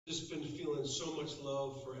Just been feeling so much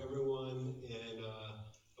love for everyone, and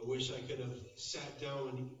I wish I could have sat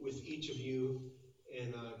down with each of you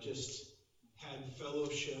and just had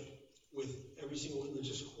fellowship with every single one,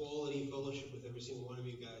 just quality fellowship with every single one of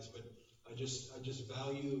you guys. But I just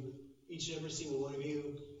value each and every single one of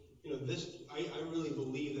you. You know, I really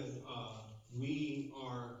believe that we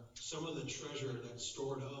are some of the treasure that's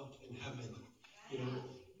stored up in heaven. You know,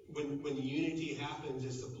 when the unity happens,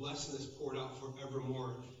 it's the blessing that's poured out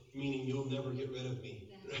forevermore, meaning you'll never get rid of me.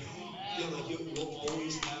 Yeah, like you'll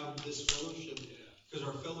always have this fellowship because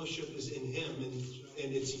our fellowship is in Him,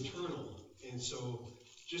 and it's eternal. And so,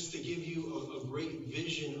 just to give you a great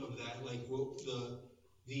vision of that, like what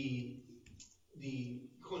the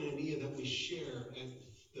koinonia that we share at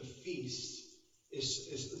the feast is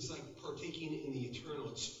it's like partaking in the eternal.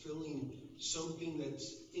 It's filling something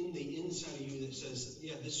that's in the inside of you that says,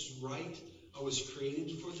 yeah, this is right. I was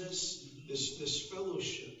created for this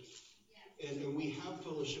fellowship. And we have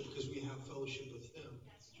fellowship because we have fellowship with Him.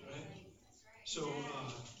 Right? So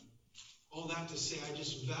all that to say, I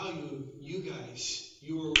just value you guys.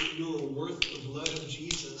 You are worth the blood of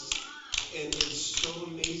Jesus. And it's so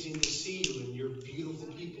amazing to see you, and you're beautiful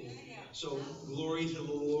people. So glory to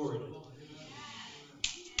the Lord.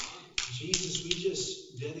 Jesus, we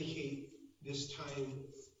just dedicate this time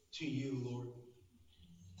to you, Lord.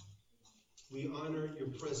 We honor your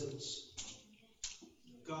presence.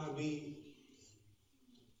 God, we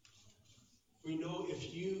know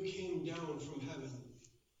if you came down from heaven,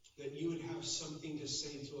 that you would have something to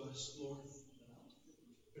say to us, Lord.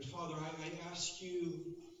 And Father, I ask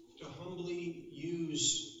you to humbly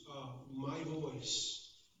use my voice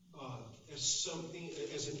as something,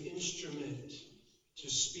 as an instrument to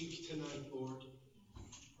speak tonight, Lord.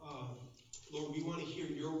 Lord, we want to hear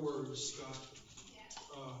your words,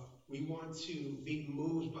 God. We want to be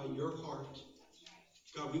moved by your heart.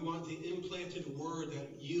 God, we want the implanted word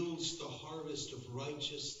that yields the harvest of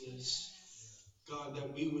righteousness. God,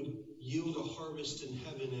 that we would yield a harvest in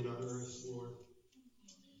heaven and on earth, Lord.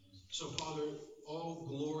 So, Father, all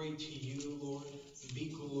glory to you, Lord.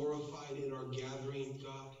 Be glorified in our gathering,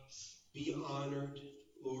 God. Be honored,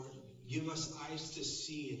 Lord. Give us eyes to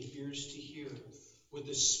see and ears to hear what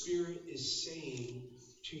the Spirit is saying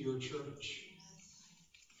to your church.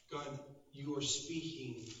 God, you are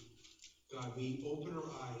speaking. God, we open our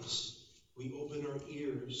eyes. We open our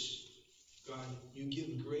ears. God, you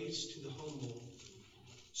give grace to the humble.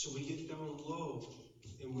 So we get down low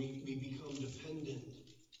and we become dependent,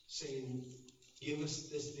 saying, give us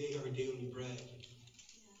this day our daily bread.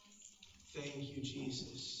 Thank you,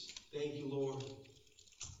 Jesus. Thank you, Lord.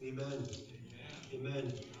 Amen. Amen.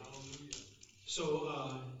 Amen.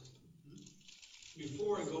 So,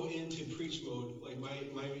 before I go into preach mode, like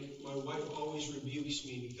my wife always rebukes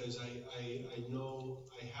me because I know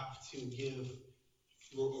I have to give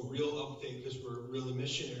a real update because we're really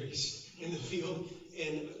missionaries in the field.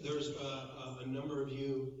 And there's a number of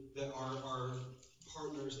you that are our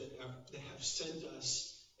partners that have sent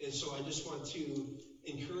us. And so I just want to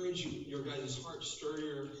encourage you, your guys' hearts, stir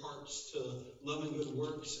your hearts to love and good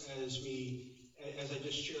works as I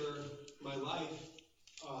just share my life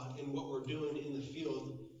and what we're doing in the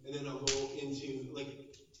field. And then I'll go into, like,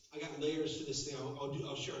 I got layers to this thing.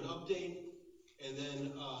 I'll share an update, and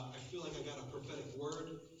then I feel like I got a prophetic word,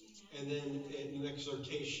 and then an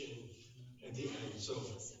exhortation at the end. So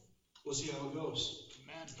we'll see how it goes.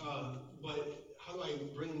 But how do I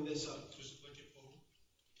bring this up? Just click it forward.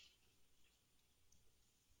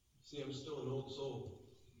 See, I'm still an old soul.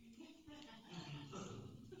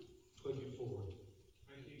 Click it forward.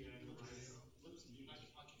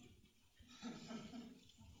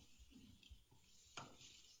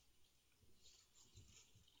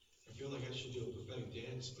 I feel like I should do a prophetic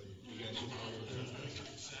dance, but you guys should follow that. That's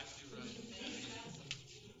exactly right.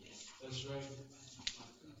 That's right.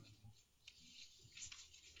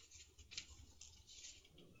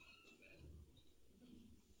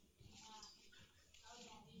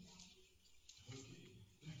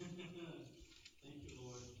 Thank you,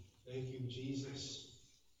 Lord. Thank you, Jesus.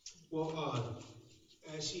 Well,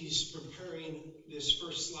 as he's preparing this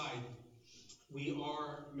first slide, we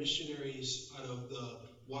are missionaries out of the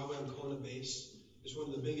Wagwan Kona base. It's one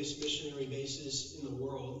of the biggest missionary bases in the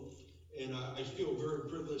world. And I feel very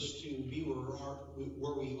privileged to be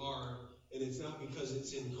where we are. And it's not because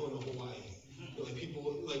it's in Kona, Hawaii. Like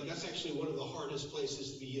people, like that's actually one of the hardest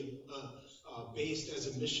places to be based as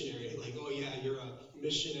a missionary. Like, oh yeah, you're a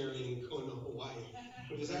missionary in Kona, Hawaii.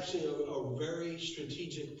 But it's actually a very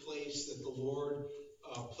strategic place that the Lord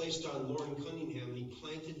placed on Lauren Cunningham. He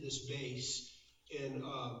planted this base, and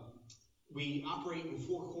we operate in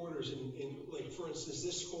 4 quarters, and like, for instance,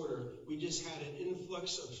 this quarter, we just had an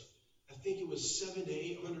influx of, I think it was 700 to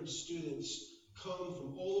 800 students come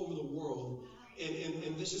from all over the world.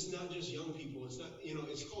 And this is not just young people. It's not,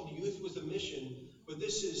 it's called Youth with a Mission, but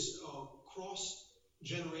this is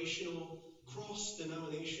cross-generational,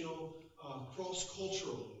 cross-denominational,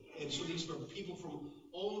 cross-cultural. And so these are people from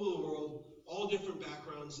all over the world, all different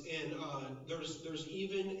backgrounds. And there's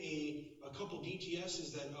even a couple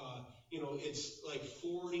DTSs that, it's like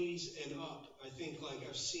 40s and up. I think, like,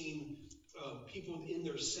 I've seen people in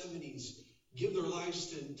their 70s give their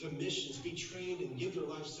lives to missions, be trained and give their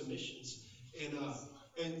lives to missions. And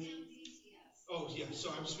oh yeah,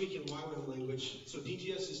 so I'm speaking YWAM language. So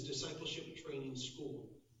DTS is Discipleship Training School.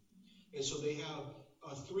 And so they have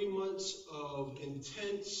 3 months of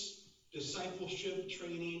intense discipleship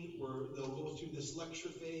training where they'll go through this lecture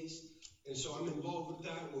phase. And so I'm involved with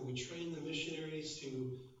that, where we train the missionaries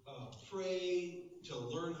to pray, to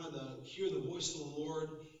learn how to hear the voice of the Lord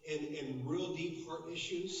and real deep heart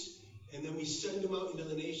issues. And then we send them out into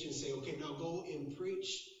the nation and say, okay, now go and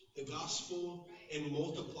preach the gospel and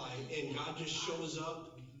multiply. And God just shows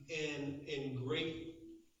up in great,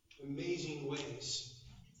 amazing ways.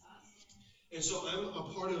 And so I'm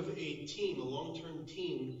a part of a team, a long-term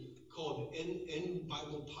team called End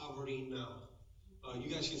Bible Poverty Now. You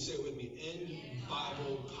guys can say it with me. End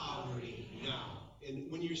Bible Poverty Now.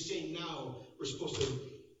 And when you're saying now, we're supposed to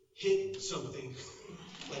hit something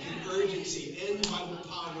like an urgency. End Bible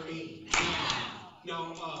Poverty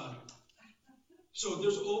Now. Now, so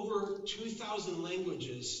there's over 2,000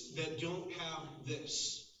 languages that don't have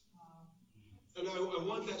this. And I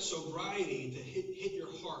want that sobriety to hit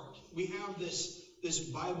your heart. We have this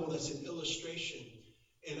Bible that's an illustration.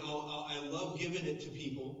 And I love giving it to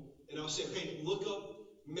people. And I'll say, okay, look up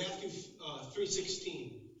Matthew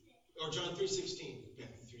 3:16. Or John 3:16.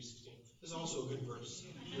 Matthew 3:16. This is also a good verse.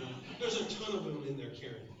 There's a ton of them in there,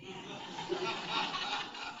 Karen.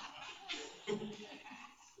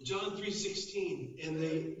 John 3:16, and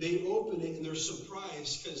they open it and they're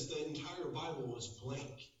surprised because the entire Bible was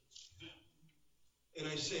blank. And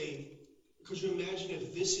I say, could you imagine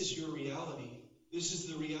if this is your reality? This is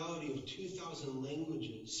the reality of 2,000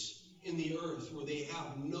 languages in the earth where they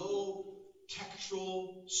have no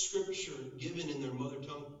textual scripture given in their mother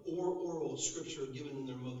tongue or oral scripture given in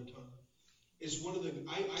their mother tongue. It's one of the,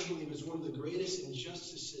 I believe it's one of the greatest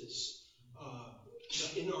injustices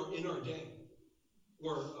in our day.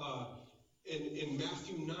 Where in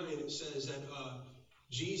Matthew 9 it says that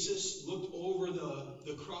Jesus looked over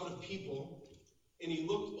the crowd of people, and he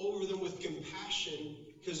looked over them with compassion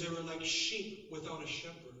because they were like sheep without a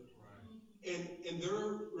shepherd. Right. And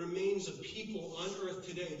there remains a people on earth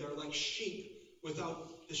today that are like sheep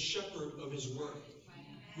without the shepherd of his word.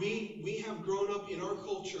 We have grown up in our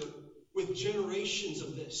culture with generations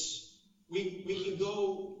of this. We can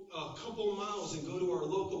go a couple miles and go to our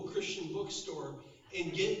local Christian bookstore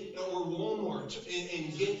and get, or Walmart,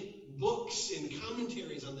 and get books and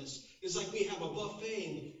commentaries on this. It's like we have a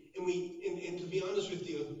buffet, and to be honest with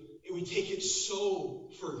you, we take it so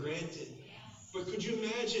for granted. But could you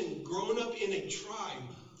imagine growing up in a tribe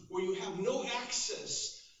where you have no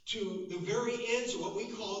access to the very answer, what we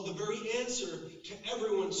call the very answer to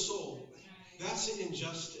everyone's soul? That's an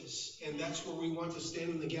injustice, and that's where we want to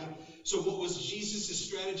stand in the gap. So what was Jesus'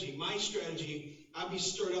 strategy? My strategy, I'd be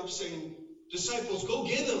stirred up saying, disciples, go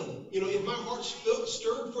get them. If my heart's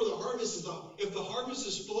stirred for the harvest, if the harvest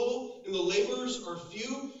is full and the laborers are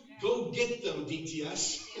few, go get them,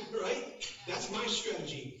 DTS, right? That's my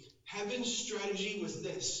strategy. Heaven's strategy was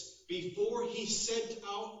this. Before he sent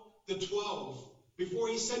out the 12, before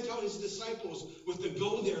he sent out his disciples with the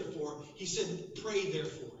go therefore, he said, pray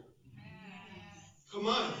therefore. Come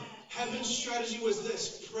on. Heaven's strategy was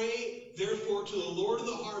this. Pray therefore to the Lord of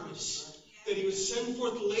the harvest, that he would send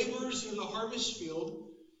forth laborers into the harvest field.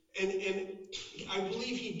 And I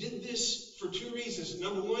believe he did this for 2 reasons.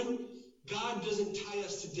 Number one, God doesn't tie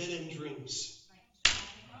us to dead-end dreams.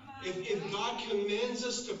 If God commands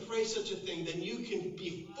us to pray such a thing, then you can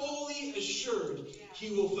be fully assured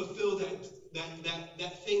he will fulfill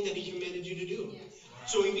that thing that he commanded you to do.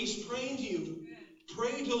 So if he's praying to you,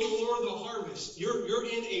 pray to the Lord of the harvest. You're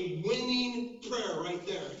in a winning prayer right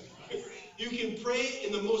there. You can pray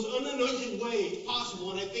in the most unanointed way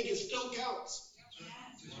possible, and I think it still counts.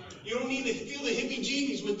 You don't need to feel the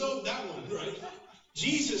hippie-jeebies with that one, right?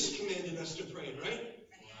 Jesus commanded us to pray, right?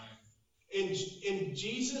 And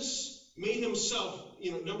Jesus made himself,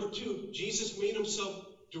 number two, Jesus made himself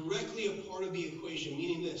directly a part of the equation,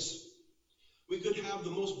 meaning this. We could have the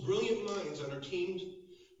most brilliant minds on our teams.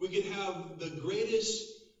 We could have the greatest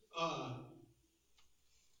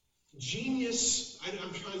genius,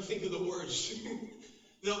 I'm trying to think of the words,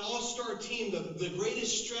 the all-star team, the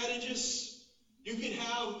greatest strategists. You could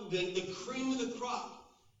have the cream of the crop.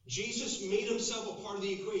 Jesus made himself a part of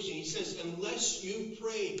the equation. He says, unless you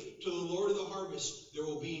pray to the Lord of the harvest, there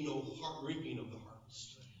will be no reaping of the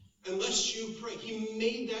harvest. Unless you pray. He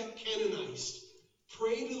made that canonized.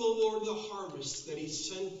 Pray to the Lord of the harvest that he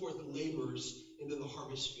send forth laborers into the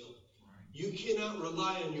harvest field. You cannot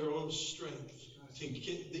rely on your own strength to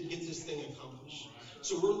get this thing accomplished.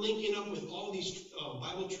 So we're linking up with all these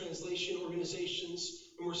Bible translation organizations,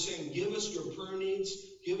 and we're saying, give us your prayer needs,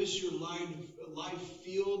 give us your live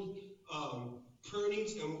field prayer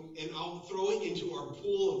needs, and I'll throw it into our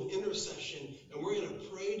pool of intercession, and we're going to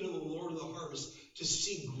pray to the Lord of the harvest to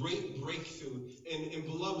see great breakthrough. And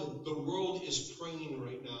beloved, the world is praying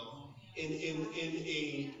right now in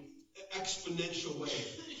a exponential way.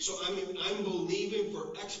 So I'm believing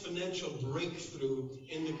for exponential breakthrough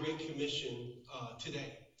in the Great Commission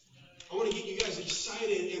today. I want to get you guys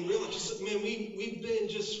excited and realize, man, we've been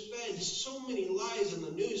just fed so many lies in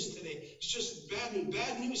the news today. It's just bad news.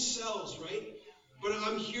 Bad news sells, right? But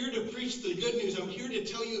I'm here to preach the good news. I'm here to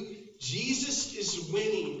tell you Jesus is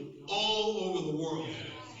winning all over the world.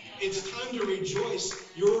 It's time to rejoice.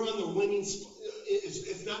 You're on the winning spot.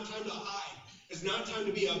 It's not time to hide. It's not time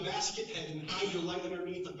to be a basket head and hide your light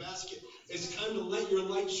underneath the basket. It's time to let your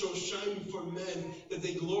light so shine before men that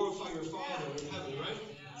they glorify your Father in heaven, right?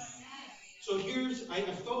 So I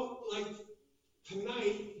felt like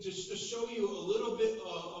tonight just to show you a little bit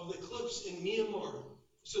of the clips in Myanmar.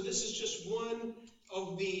 So this is just one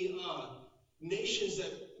of the nations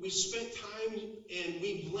that we spent time, and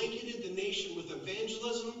we blanketed the nation with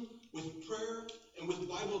evangelism, with prayer, and with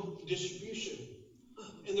Bible distribution.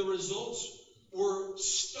 And the results were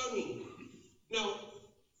stunning. Now,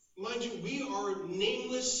 mind you, we are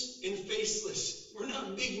nameless and faceless. We're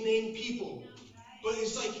not big name people. But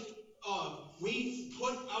it's like we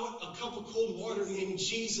put out a cup of cold water named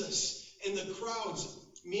Jesus, and the crowds,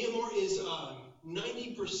 Myanmar is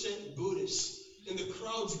 90% Buddhist, and the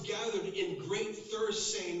crowds gathered in great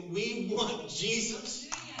thirst saying, we want Jesus.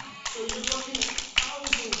 So you're looking at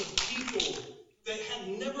thousands of people that had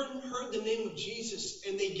never heard the name of Jesus,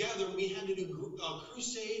 and they gathered. We had to do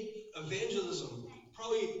crusade evangelism.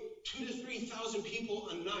 Probably 2,000 to 3,000 people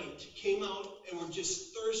a night came out and were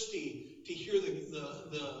just thirsty to hear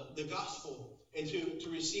the gospel and to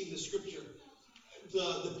receive the scripture.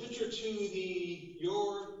 The picture to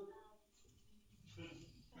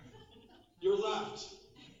your left,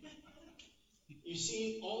 you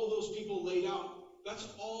see all those people laid out. That's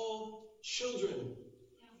all children,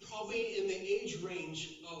 probably in the age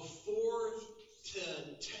range of 4 to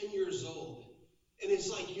 10 years old. And it's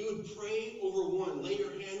like you would pray over one, lay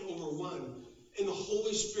your hand over one, and the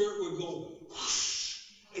Holy Spirit would go whoosh,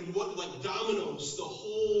 and what, like dominoes, the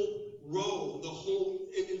whole row,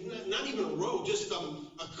 not even a row, just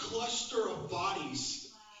a cluster of bodies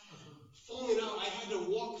falling out. I had to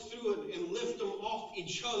walk through it and lift them off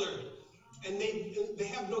each other. And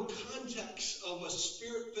they have no context of a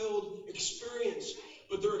spirit-filled experience,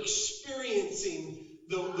 but they're experiencing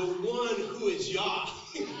the one who is Yah,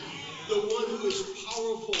 the one who is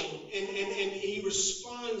powerful, and he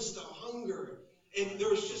responds to hunger. And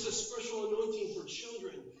there's just a special anointing for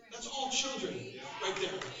children. That's all children right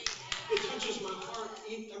there. It touches my heart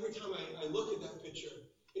every time I look at that picture.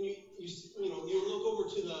 And you look over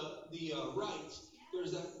to the right.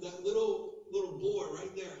 There's that little boy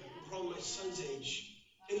right there, probably my son's age,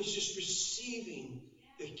 and he's just receiving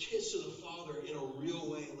the kiss of the Father in a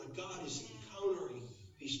real way, like God is encountering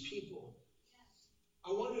these people.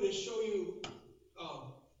 I wanted to show you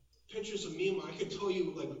pictures of Myanmar. I could tell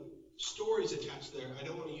you like stories attached there. I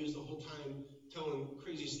don't want to use the whole time telling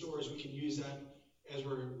crazy stories. We could use that as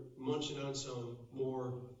we're munching on some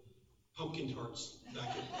more pumpkin tarts back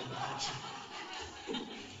at the house.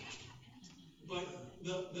 But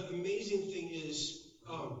the amazing thing is,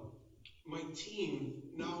 my team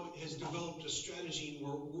now has developed a strategy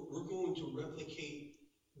where we're going to replicate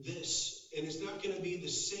this, and it's not going to be the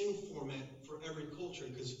same format for every culture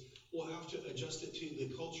because we'll have to adjust it to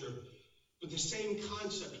the culture. But the same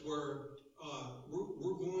concept where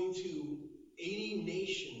we're going to 80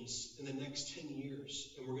 nations in the next 10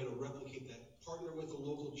 years, and we're going to replicate that, partner with the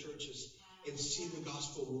local churches, and see the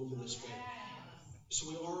gospel move in this way. So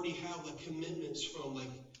we already have like commitments from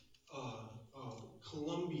like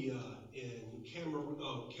Colombia and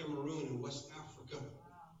Cameroon and West Africa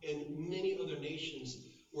and many other nations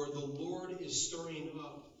where the Lord is stirring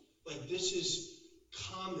up. Like this is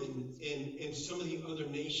common in some of the other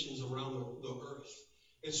nations around the earth.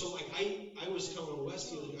 And so, like, I was telling Wes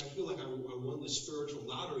the other day, I feel like I won the spiritual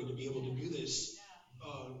lottery to be able to do this,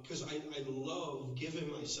 because I love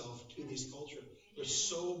giving myself to these culture. They're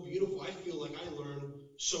so beautiful. I feel like I learn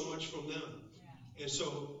so much from them. And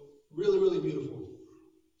so, really, really beautiful.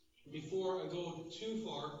 Before I go too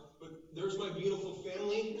far, but there's my beautiful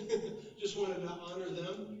family. Just wanted to honor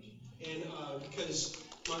them. And because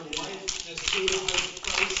my wife has paid a high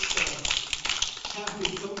price to have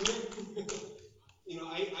me come here. You know,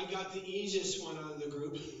 I got the easiest one out of the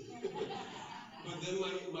group. But then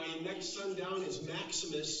my next son down is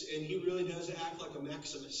Maximus, and he really does act like a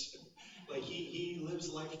Maximus. Like he lives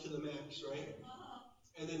life to the max, right?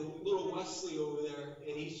 And then little Wesley over there,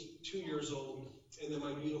 and he's 2 years old. And then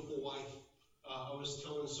my beautiful wife. I was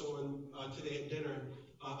telling someone today at dinner,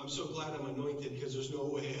 I'm so glad I'm anointed, because there's no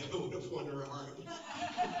way I would have won her heart.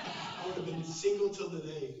 I would have been single till the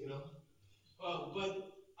day, you know. But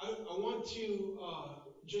I want to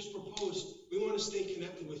just propose, we want to stay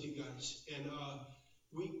connected with you guys. And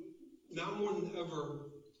we, now more than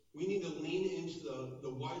ever, we need to lean into the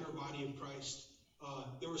wider body of Christ.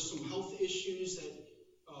 There were some health issues that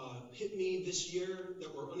hit me this year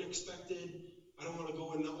that were unexpected. I don't want to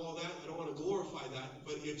go into all that. I don't want to glorify that,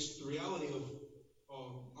 but it's the reality of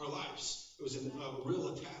our lives. It was a real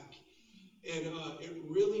attack. And it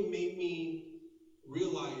really made me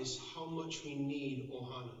realize how much we need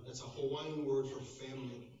ohana. That's a Hawaiian word for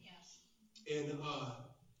family. Yes. And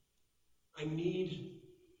I need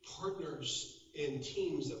partners and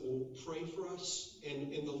teams that will pray for us.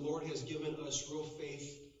 And the Lord has given us real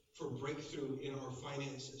faith for breakthrough in our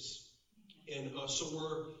finances. And so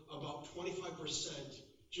we're about 25%,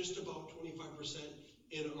 just about 25%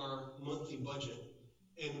 in our monthly budget.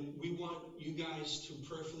 And we want you guys to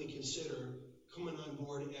prayerfully consider coming on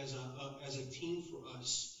board as a team for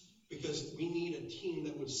us, because we need a team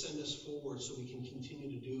that would send us forward so we can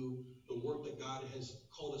continue to do the work that God has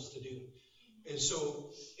called us to do. And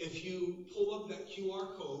so if you pull up that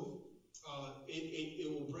QR code,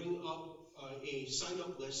 it will bring up a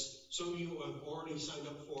sign-up list. Some of you have already signed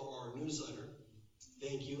up for our newsletter.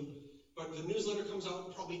 Thank you. But the newsletter comes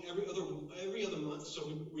out probably every other month, so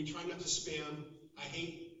we try not to spam. I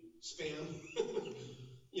hate spam.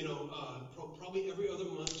 You know, probably every other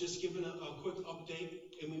month, just giving a quick update.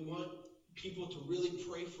 And we want people to really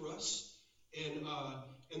pray for us.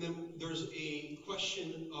 And then there's a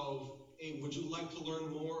question of, hey, would you like to learn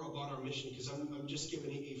more about our mission? Because I'm just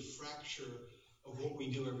giving a fracture of what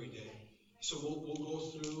we do every day. So we'll go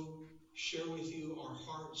through, share with you our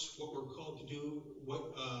hearts, what we're called to do,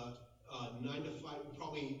 what 9 to 5,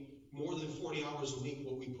 probably more than 40 hours a week,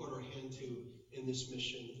 what we put our hand to in this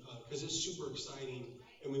mission, because it's super exciting,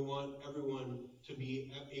 and we want everyone to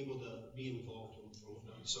be able to be involved in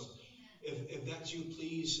whatnot. So if that's you,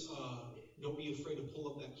 please don't be afraid to pull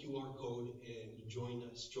up that QR code and join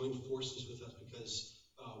us, join forces with us, because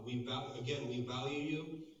we value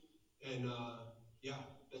you, and yeah,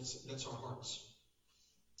 that's our hearts.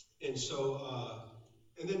 And so,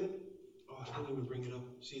 and then, I didn't even bring it up.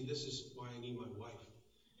 See, this is why I need my wife.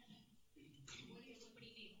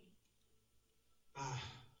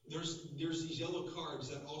 There's these yellow cards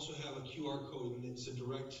that also have a QR code, and it's a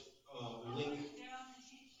direct link.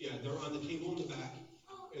 Yeah, they're on the table in the back,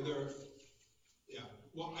 and yeah.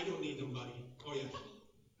 Well, I don't need them, buddy. Oh yeah.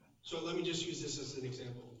 So let me just use this as an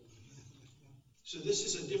example. So this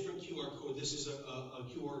is a different QR code. This is a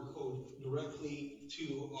QR code directly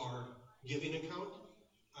to our giving account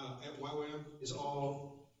at YWAM. It's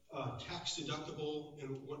all tax deductible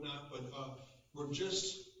and whatnot, but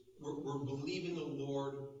we're believing the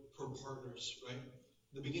Lord for partners, right?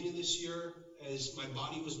 The beginning of this year, as my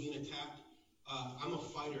body was being attacked, I'm a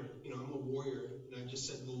fighter, I'm a warrior, and I just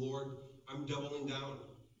said, the Lord, I'm doubling down.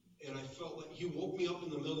 And I felt like He woke me up in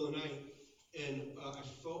the middle of the night, and I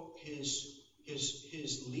felt His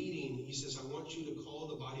leading. He says, I want you to call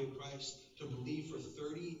the body of Christ to believe for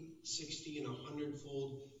 30, 60, and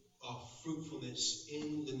 100-fold fruitfulness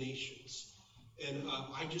in the nations. And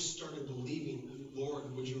I just started believing,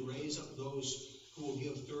 Lord, would you raise up those who will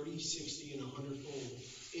give 30, 60, and 100-fold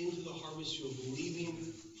into the harvest field,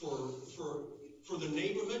 believing for the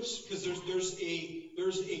neighborhoods, because there's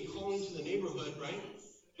a calling to the neighborhood, right?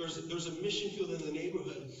 There's a mission field in the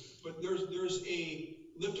neighborhood, but there's a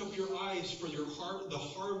lift up your eyes for your heart. The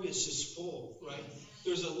harvest is full, right?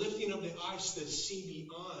 There's a lifting of the eyes to see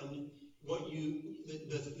beyond what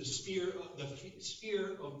the sphere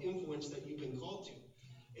of influence that you've been called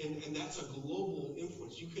to, and that's a global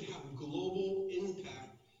influence. You could have global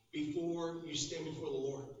impact before you stand before the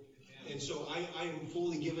Lord, and so I am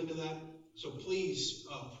fully given to that. So please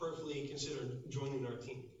prayerfully consider joining our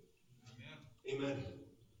team. Amen. Amen.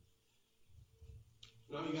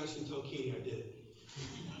 Now you guys can tell Katie I did it.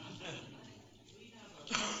 We have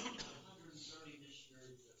 130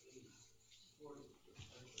 missionaries that we support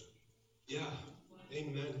our church. Yeah,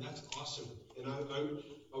 amen. That's awesome. And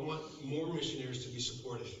I want more missionaries to be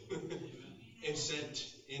supported and sent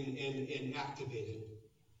and activated.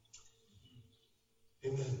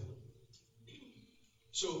 Amen.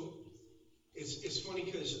 So it's funny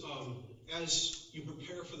because as you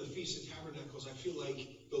prepare for the Feast of Tabernacles, I feel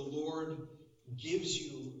like the Lord gives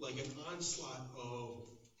you like an onslaught of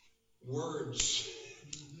words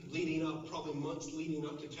leading up, probably months leading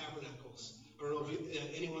up to Tabernacles. I don't know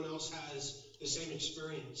if anyone else has the same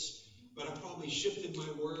experience, but I probably shifted my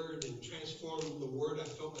word and transformed the word I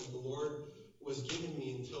felt like the Lord was giving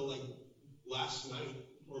me until like last night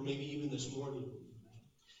or maybe even this morning.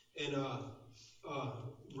 And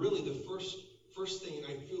really the first thing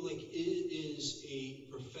I feel like it is a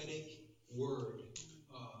prophetic word.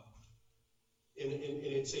 And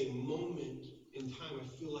it's a moment in time I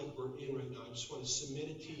feel like we're in right now. I just want to submit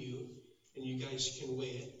it to you, and you guys can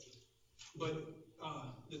weigh it. But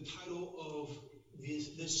the title of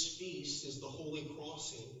this feast is the Holy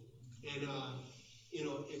Crossing. And,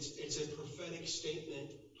 it's a prophetic statement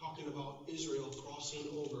talking about Israel crossing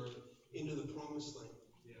over into the Promised Land.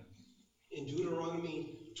 Yeah. In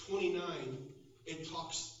Deuteronomy 29, it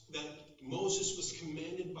talks that Moses was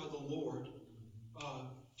commanded by the Lord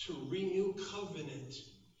to renew covenant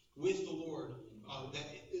with the Lord,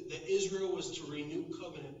 that Israel was to renew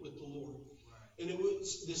covenant with the Lord. Right. And it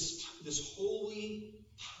was this holy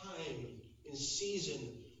time and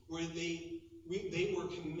season where they were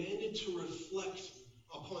commanded to reflect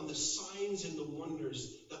upon the signs and the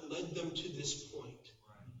wonders that led them to this point.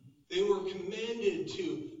 Right. They were commanded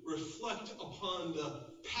to reflect upon the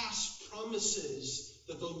past promises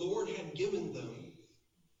that the Lord had given them.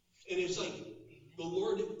 And it's like the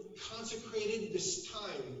Lord consecrated this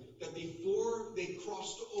time that before they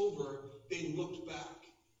crossed over, they looked back.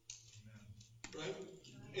 Amen. Right?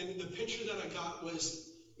 And the picture that I got was,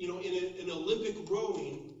 in Olympic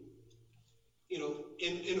rowing,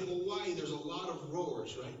 in Hawaii, there's a lot of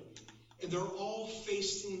rowers, right? And they're all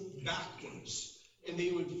facing backwards. And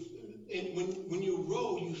when you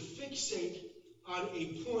row, you fixate on a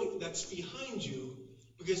point that's behind you,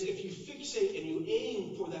 because if you fixate and you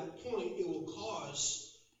aim for that point, it will cause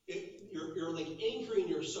you're like anchoring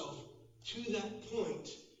yourself to that point,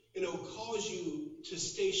 and it'll cause you to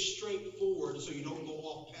stay straight forward so you don't go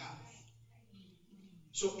off path.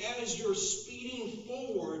 So as you're speeding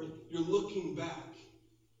forward, you're looking back.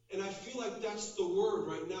 And I feel like that's the word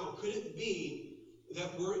right now. Could it be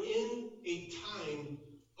that we're in a time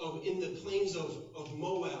in the plains of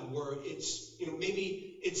Moab where it's,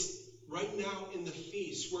 maybe it's right now in the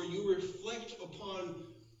feast where you reflect upon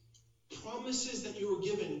promises that you were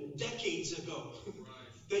given decades ago, right,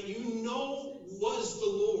 that was the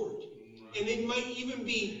Lord. Right. And it might even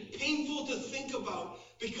be painful to think about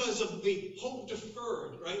because of the hope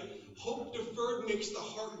deferred, right? Hope deferred makes the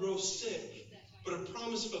heart grow sick, but a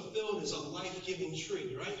promise fulfilled is a life-giving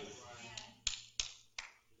tree, right?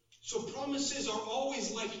 So promises are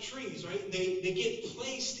always like trees, right? They get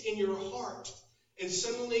placed in your heart, and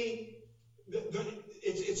suddenly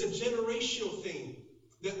it's a generational thing.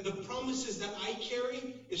 The promises that I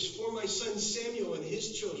carry is for my son Samuel and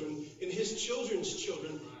his children and his children's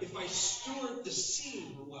children if I steward the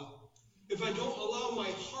seed well. If I don't allow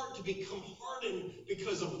my heart to become hardened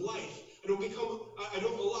because of life. I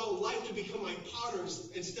don't allow life to become my potter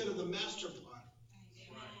instead of the master potter.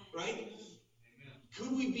 Right? Amen.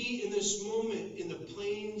 Could we be in this moment in the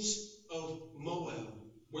plains of Moab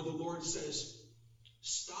where the Lord says,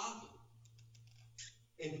 stop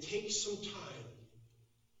and take some time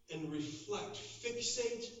and reflect,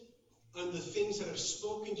 fixate on the things that I've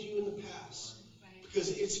spoken to you in the past, because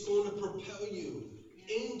it's going to propel you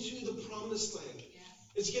into the promised land.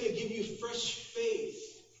 It's going to give you fresh faith.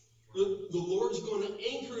 The Lord's going to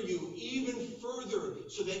anchor you even further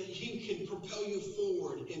so that He can propel you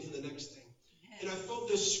forward into the next thing. And I felt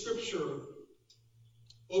this scripture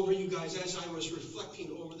over you guys as I was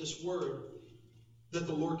reflecting over this word that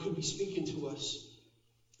the Lord could be speaking to us.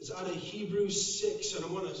 It's out of Hebrews 6, and I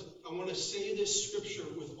want to say this scripture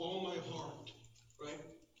with all my heart, right?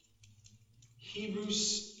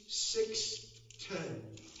 Hebrews 6:10.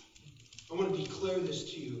 I want to declare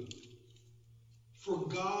this to you. For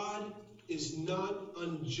God is not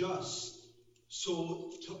unjust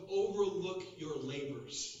so to overlook your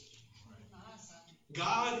labors.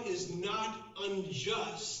 God is not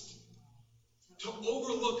unjust to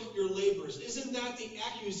overlook your labors. Isn't that the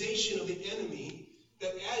accusation of the enemy?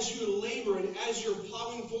 That as you labor and as you're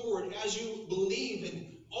plowing forward, as you believe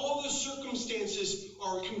and all the circumstances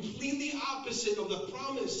are completely opposite of the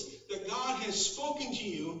promise that God has spoken to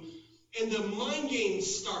you, and the mind games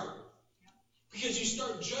start. Because you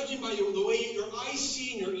start judging by the way your eyes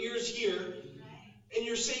see and your ears hear, and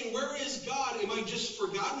you're saying, where is God? Am I just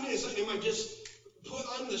forgotten? Am I just put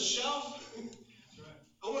on the shelf?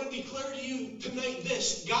 I want to declare to you tonight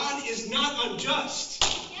this: God is not unjust.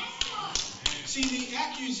 See, the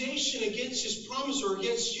accusation against his promise or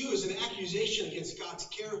against you is an accusation against God's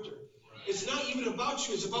character. It's not even about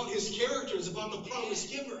you. It's about his character. It's about the promise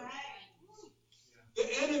giver.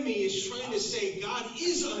 The enemy is trying to say God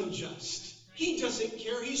is unjust. He doesn't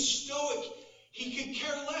care. He's stoic. He could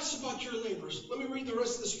care less about your labors. Let me read the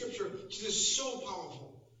rest of the scripture because it's so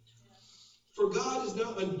powerful. For God is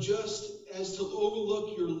not unjust as to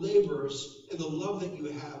overlook your labors and the love that you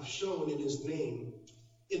have shown in his name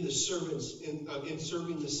in the servants, in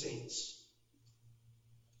serving the saints.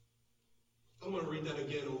 I'm going to read that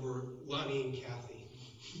again over Lonnie and Kathy.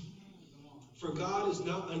 For God is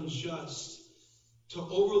not unjust to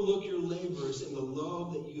overlook your labors and the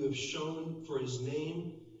love that you have shown for his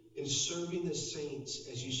name in serving the saints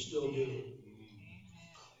as you still do.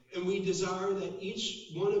 And we desire that each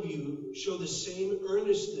one of you show the same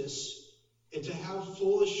earnestness and to have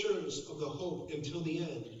full assurance of the hope until the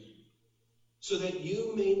end, so that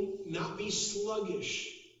you may not be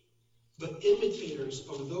sluggish, but imitators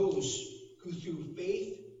of those who through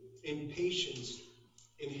faith and patience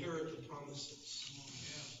inherit the promises.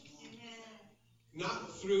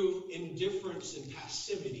 Not through indifference and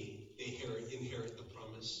passivity they inherit the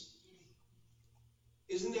promise.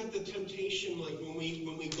 Isn't that the temptation? Like when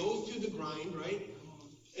we go through the grind, right?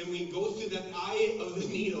 And we go through that eye of the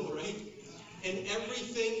needle, right? And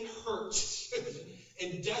everything hurts.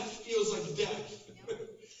 And death feels like death.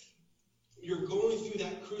 You're going through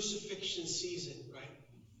that crucifixion season, right?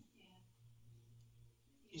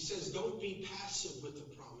 He says, don't be passive with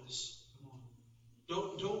the promise.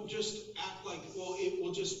 Don't just act like, well, it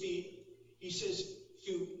will just be. He says,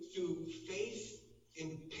 through faith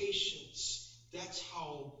and patience, that's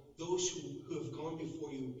how those who have gone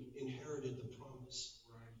before you inherited the promise.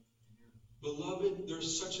 Right. Beloved,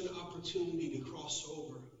 there's such an opportunity to cross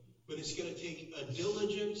over, but it's going to take a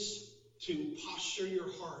diligence to posture your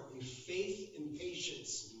heart in faith and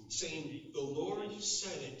patience, saying, the Lord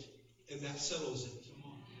said it, and that settles it.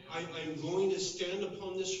 I'm going to stand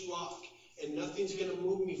upon this rock, and nothing's going to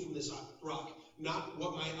move me from this rock. Not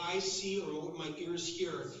what my eyes see or what my ears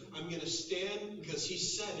hear. I'm going to stand because he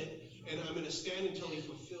said it, and I'm going to stand until he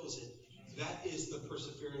fulfills it. That is the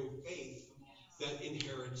persevering faith that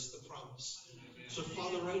inherits the promise. So,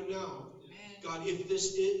 Father, right now, God, if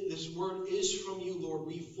this word is from you, Lord,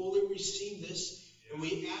 we fully receive this, and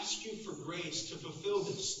we ask you for grace to fulfill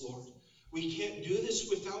this, Lord. We can't do this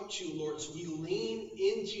without you, Lord, so we lean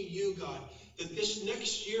into you, God, that this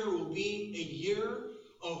next year will be a year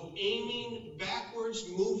of aiming backwards,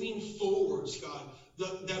 moving forwards, God,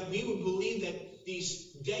 that we would believe that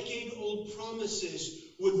these decade-old promises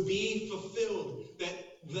would be fulfilled,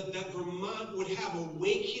 that Vermont would have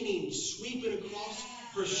awakening sweeping across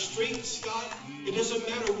her streets, God. It doesn't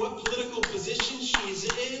matter what political position she's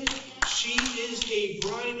in. She is a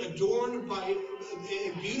bride adorned by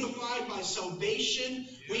and beautified by salvation.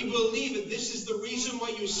 We believe that this is the reason why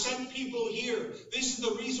you sent people here. This is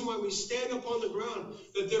the reason why we stand up on the ground,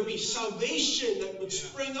 that there be salvation that would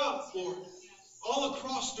spring up, Lord, all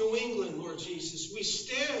across New England, Lord Jesus. We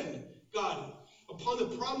stand, God, upon the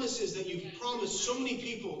promises that you've promised so many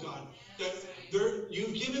people, God, that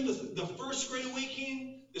you've given the first great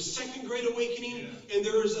awakening, the second great awakening, and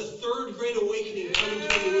there is a third great awakening coming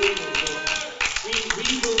to New England, Lord. We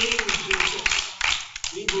believe, Jesus.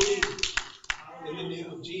 We believe in the name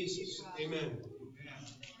of Jesus. Amen.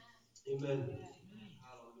 Amen.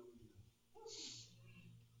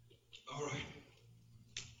 All right.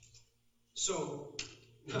 So,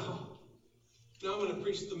 now I'm going to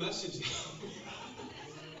preach the message now.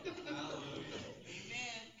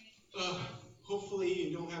 Hopefully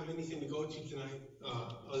you don't have anything to go to tonight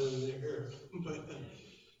other than here. But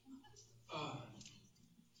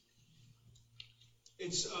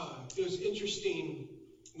it was interesting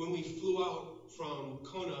when we flew out from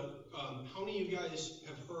Kona. How many of you guys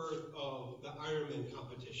have heard of the Ironman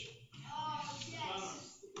competition? Oh,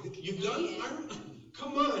 yes. You've done Ironman?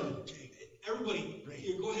 Come on. Everybody,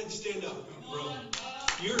 here, go ahead and stand up, bro.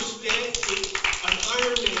 You're standing, an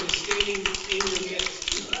Ironman is standing in your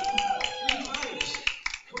midst. 3 times.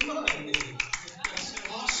 Come on, man. That's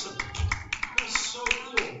awesome. That's so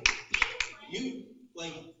cool. You,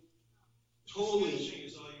 like, totally.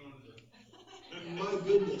 My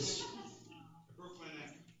goodness. I broke my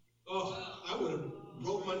neck. Oh, I would have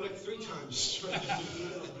broke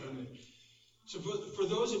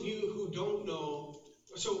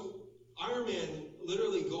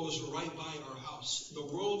goes right by our house. The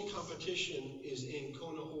world competition is in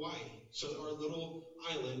Kona, Hawaii. So our little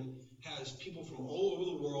island has people from all over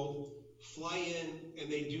the world fly in,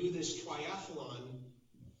 and they do this triathlon,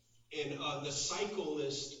 and the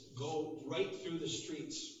cyclists go right through the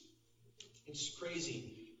streets. It's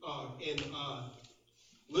crazy.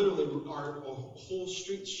 Literally, our whole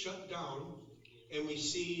street's shut down, and we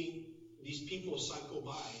see these people cycle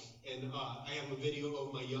by. And I have a video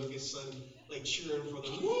of my youngest son, like, cheering for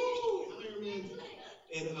them. Woo! Ironman!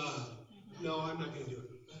 And, no, I'm not going to do it.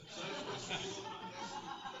 So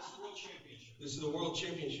that's the World Championship. This is the World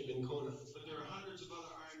Championship in Kona. But there are hundreds of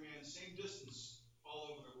other Ironmans, same distance,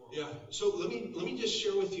 all over the world. Yeah. So let me just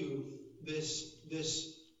share with you this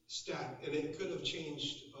stat, and it could have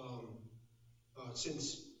changed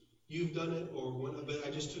since you've done it or one, but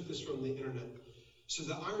I just took this from the internet. So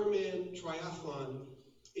the Ironman triathlon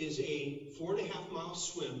is a 4.5 mile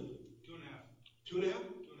swim. 2.5. 2.5?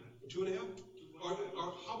 2.5?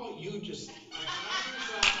 Or how about you just?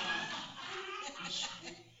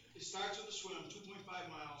 It starts with a swim, 2.5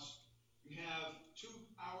 miles. You have 2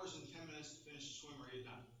 hours and 10 minutes to finish the swim, or you're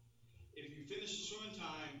done. If you finish the swim in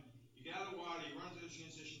time, you get out of the water, you run to the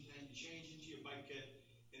transition tank, you change into your bike kit,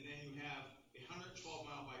 and then you have a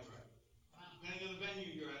 112-mile bike ride. Wow. Depending on the venue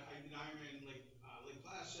you're at, Ironman Lake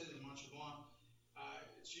Placid and Mont Tremblant,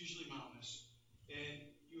 it's usually mountainous. And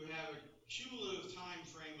you have a cumulative time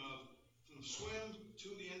frame of from the swim to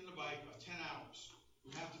the end of the bike of 10 hours.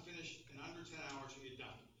 You have to finish in under 10 hours or you're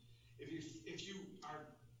done. If you are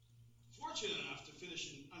fortunate enough to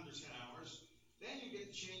finish in under 10 hours, then you get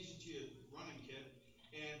to change into your running kit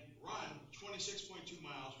and run 26.2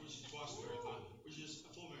 miles, which is Boston Marathon, which is a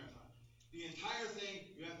full marathon. The entire thing,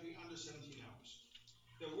 you have to be under 17 hours.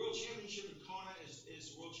 The World Championship in Kona is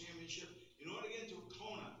the World Championship. In order to get into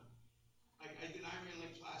Kona, I did Ironman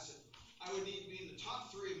Lake Placid. I would need to be in the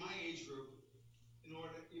top 3 of my age group in order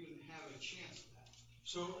to even have a chance at that.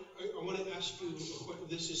 So I want to ask you a question.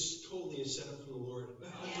 This is totally a setup from the Lord.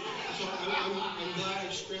 So I'm glad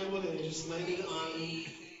I scrambled and I just landed on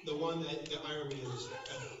the one that the Ironman is.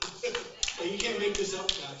 You can't make this up,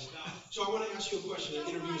 guys. So I want to ask you a question, an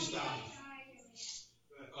interview style.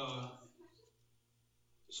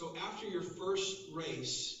 So after your first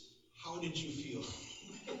race, how did you feel?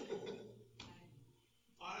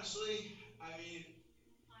 Honestly, I mean,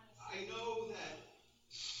 I know that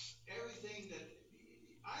everything that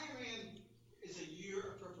Ironman is a year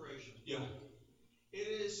of preparation. Yeah. It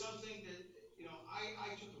is something that,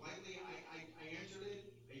 I took lightly. I entered it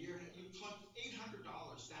a year ahead. You plunk $800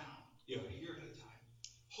 down a year ahead of time,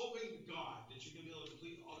 hoping to God that you're going to be able to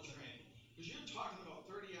complete all the training. Because you're talking about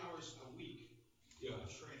 30 hours a week of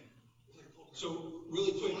training. It's like full time. So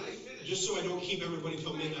really quick, when I finished, just so I don't keep everybody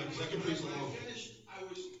till midnight, because I can preach when long. I finished, I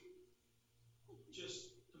was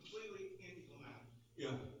just completely anticlimactic.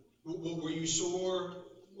 Yeah. Were you sore?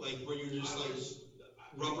 Like, were you just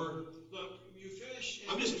rubber? Look, you finish.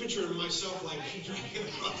 I'm just picturing myself like dragging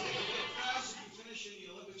across. You finish in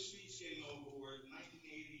the Olympic speed skating over where the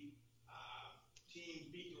 1980 team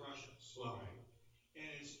beat the Russians. Wow. Right? And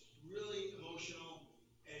it's really emotional.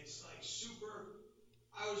 It's like super.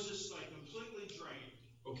 I was just like completely drained.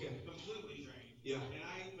 Okay. Completely drained. Yeah.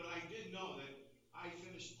 But I did know that I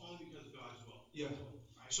finished only because of God's will. Yeah.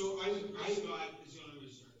 Right? So God is the only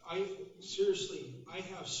reason. Seriously, I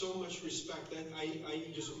have so much respect that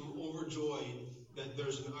I just am overjoyed that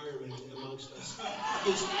there's an Ironman amongst us.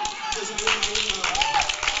 Because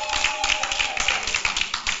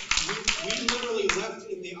we literally left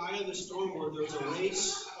in the eye of the storm where there was a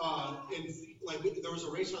race, there was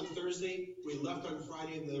a race on Thursday, we left on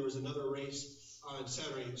Friday, and there was another race on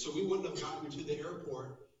Saturday. So we wouldn't have gotten to the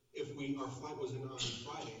airport if our flight wasn't on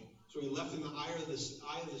Friday. So we left in the eye of the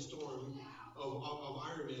storm of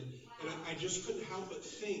Ironman, and I just couldn't help but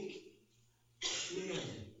think, man,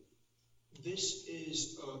 this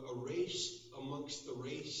is a race amongst the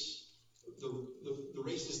race, the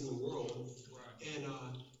races in the world, and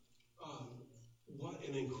what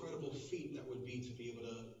an incredible feat that would be to be able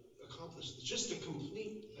to accomplish this, just to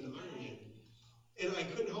complete an Ironman. And I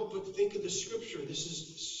couldn't help but think of the scripture. This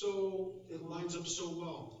is it lines up so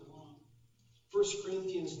well. 1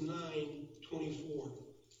 Corinthians 9:24.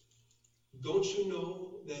 Don't you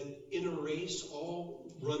know that in a race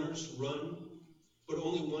all runners run, but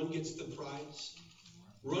only one gets the prize?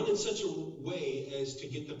 Run in such a way as to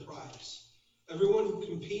get the prize. Everyone who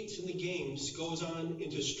competes in the games goes on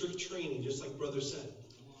into strict training, just like Brother said.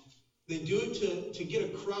 They do it to get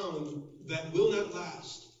a crown that will not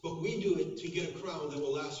last, but we do it to get a crown that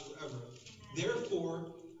will last forever.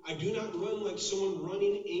 Therefore, I do not run like someone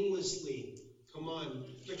running aimlessly. Come on,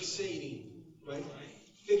 fixating, right?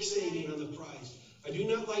 fixating on the prize. I do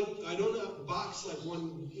not box like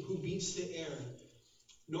one who beats the air,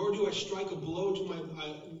 nor do I strike a blow to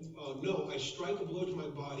I strike a blow to my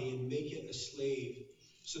body and make it a slave,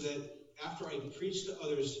 so that after I preach to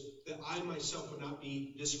others, that I myself would not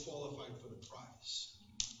be disqualified for the prize.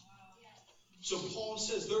 So Paul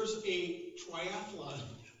says there's a triathlon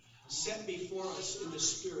set before us in the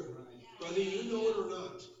Spirit, whether you know it or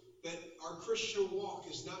not, that our Christian walk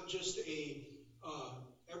is not just a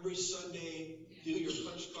every Sunday do your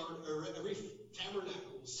punch card, or every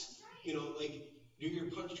tabernacles, like do your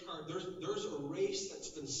punch card. There's a race that's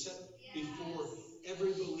been set before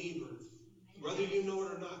every believer, whether you know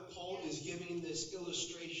it or not. Paul is giving this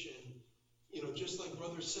illustration, just like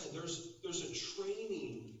Brother said, there's a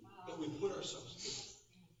training that we put ourselves through.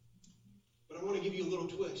 But I want to give you a little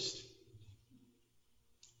twist.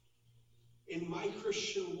 In my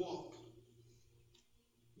Christian walk,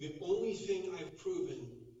 the only thing I've proven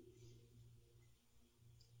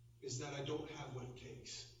is that I don't have what it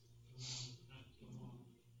takes.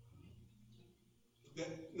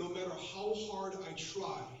 That no matter how hard I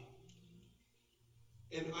try,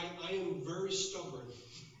 and I am very stubborn,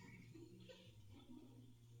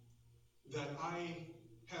 that I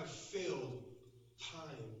have failed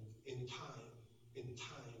time and time and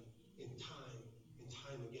time and time and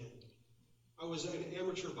time again. I was an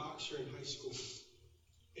amateur boxer in high school.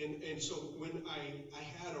 And so when I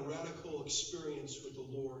had a radical experience with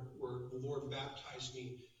the Lord, where the Lord baptized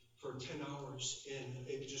me for 10 hours, and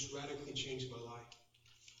it just radically changed my life.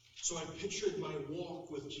 So I pictured my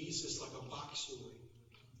walk with Jesus like a boxing ring.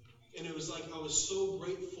 And it was like I was so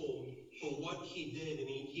grateful for what he did, and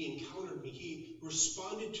he encountered me. He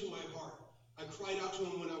responded to my heart. I cried out to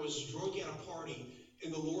him when I was drunk at a party,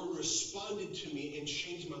 and the Lord responded to me and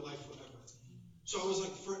changed my life forever. So I was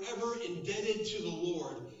like forever indebted to the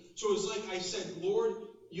Lord. So it was like I said, Lord,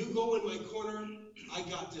 you go in my corner. I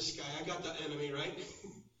got this guy. I got the enemy, right?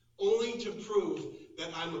 Only to prove that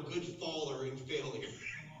I'm a good faller and failure.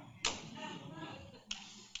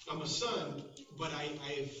 I'm a son, but I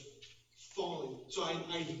have fallen. So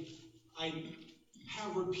I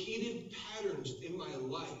have repeated patterns in my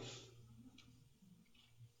life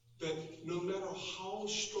that no matter how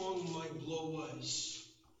strong my blow was,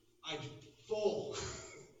 I'd fall.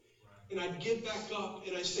 And I'd get back up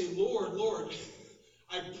and I say, Lord,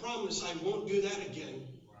 I promise I won't do that again.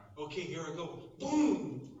 Okay, here I go.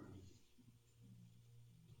 Boom!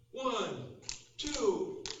 1,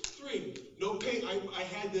 2, 3. No pain. I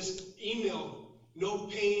had this email, no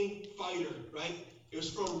pain fighter, right? It was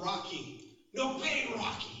from Rocky. No pain,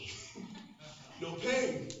 Rocky. No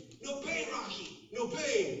pain. No pain, Rocky. No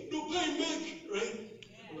pain. No pain, Mick. Right?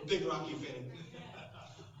 I'm a big Rocky fan.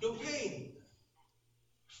 No pain.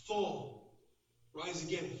 Fall. Rise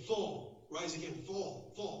again. Fall. Rise again.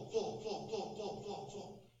 Fall. Fall. Fall. Fall. Fall. Fall. Fall.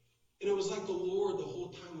 Fall. And it was like the Lord the whole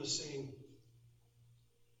time was saying,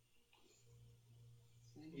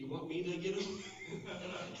 you want me to get him?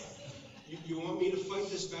 you want me to fight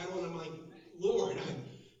this battle? And I'm like, Lord,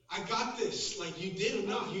 I got this. Like, you did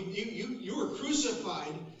enough. You were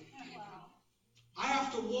crucified. I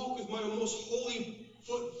have to walk with my most holy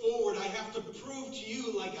foot forward. I have to prove to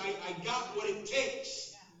you, like, I got what it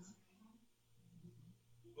takes.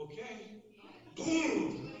 Okay.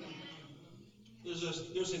 Boom.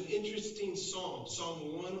 There's an interesting psalm. Psalm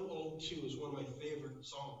 102 is one of my favorite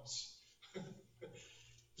psalms.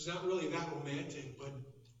 It's not really that romantic, but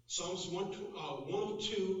Psalms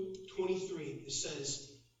 102, 23, it says,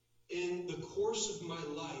 in the course of my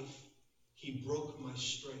life, he broke my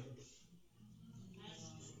strength.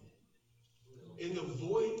 In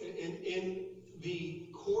the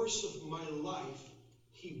course of my life,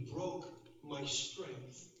 he broke my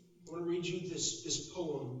strength. I want to read you this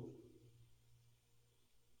poem.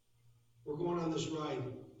 We're going on this ride,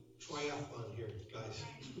 triathlon here, guys.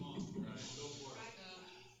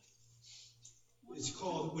 It's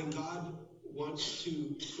called When God Wants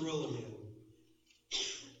to Thrill a Man.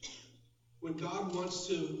 When God wants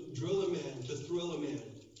to drill a man, to thrill a man,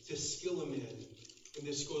 to skill a man, and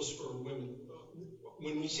this goes for women.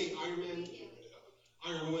 When we say Iron Man,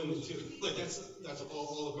 Iron Women too. Like that's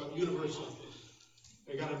all about universal.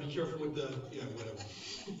 I gotta be careful with whatever.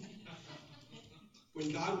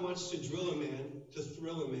 When God wants to drill a man, to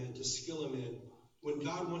thrill a man, to skill a man, when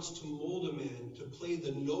God wants to mold a man, to play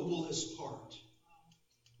the noblest part,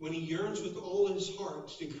 when he yearns with all his heart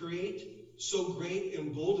to create so great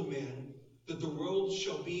and bold a man that the world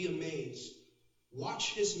shall be amazed,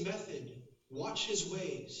 watch his method, watch his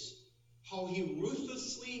ways, how he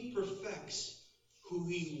ruthlessly perfects who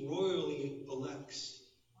he royally elects.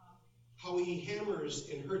 how he hammers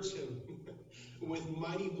and hurts him, with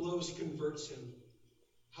mighty blows converts him,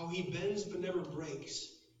 how he bends but never breaks,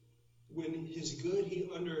 when his good he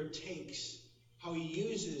undertakes, how he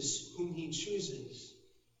uses whom he chooses,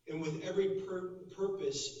 and with every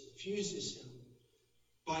purpose fuses him,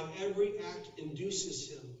 by every act induces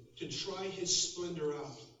him to try his splendor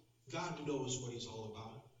out. God knows what he's all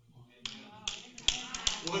about.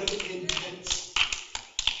 What an intense.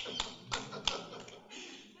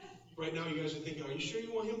 Right now you guys are thinking, are you sure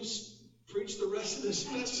you want him to preach the rest of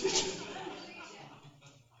this message?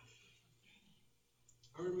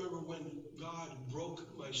 I remember when God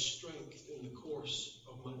broke my strength in the course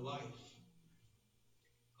of my life.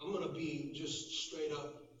 I'm going to be just straight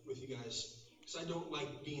up with you guys, because I don't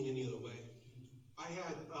like being any other way. I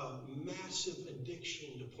had a massive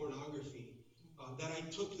addiction to pornography that I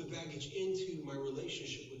took the baggage into my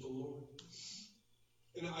relationship with the Lord.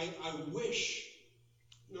 And I wish,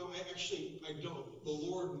 no, I don't. The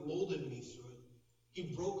Lord molded me through it.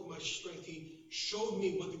 He broke my strength. He showed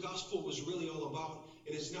me what the gospel was really all about.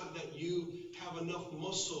 And it's not that you have enough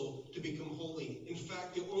muscle to become holy. In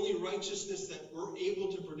fact, the only righteousness that we're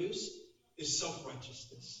able to produce is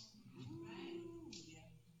self-righteousness.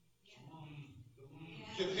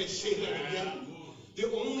 Can I say that again? The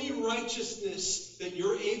only righteousness that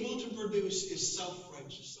you're able to produce is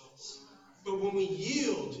self-righteousness. But when we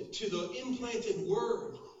yield to the implanted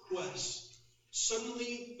word, Wes,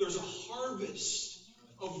 suddenly there's a harvest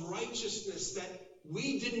of righteousness that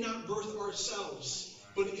we did not birth ourselves,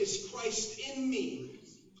 but it's Christ in me.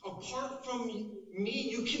 Apart from me,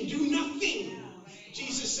 you can do nothing.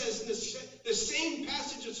 Jesus says in the same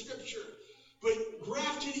passage of Scripture, but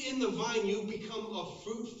grafted in the vine, you become a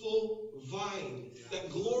fruitful vine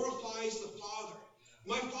that glorifies the Father.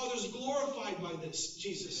 My Father's glorified by this,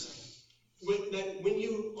 Jesus said. That when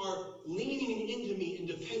you are leaning into me and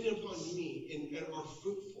dependent upon me and are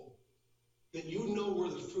fruitful, that you know where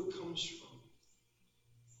the fruit comes from.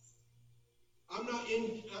 I'm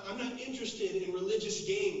not interested in religious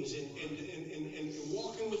games and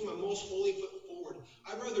walking with my most holy foot forward.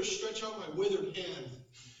 I'd rather stretch out my withered hand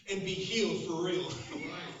and be healed for real.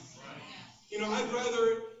 You know, I'd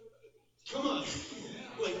rather, come on,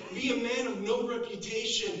 like be a man of no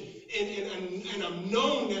reputation and I'm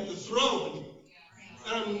known at the throne.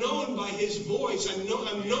 And I'm known by his voice. I'm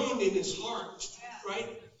known in his heart,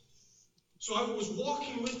 right? So I was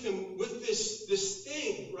walking with him with this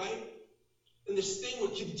thing, right? And this thing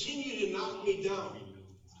would continue to knock me down.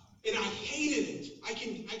 And I hated it. I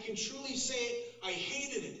can truly say I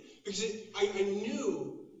hated it. Because I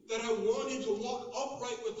knew that I wanted to walk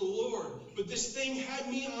upright with the Lord. But this thing had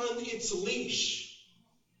me on its leash.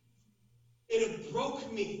 And it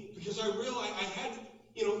broke me. Because I realized I had,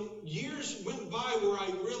 years went by where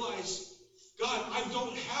I realized, God, I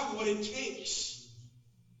don't have what it takes.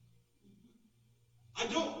 I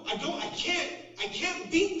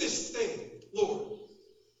can't beat this thing, Lord.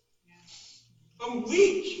 I'm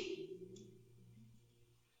weak.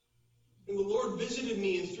 And the Lord visited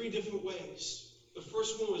me in 3 different ways. The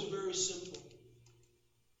first one was very simple.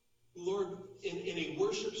 The Lord, in a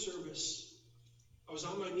worship service, I was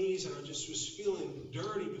on my knees and I just was feeling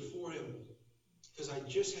dirty before him because I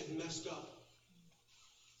just had messed up.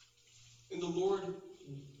 And the Lord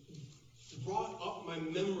brought up my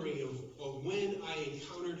memory of when I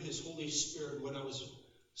encountered his Holy Spirit, when I was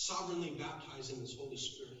sovereignly baptized in his Holy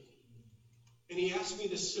Spirit. And he asked me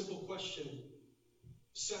this simple question,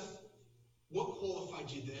 Seth, what qualified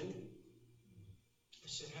you then? I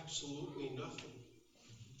said, absolutely nothing.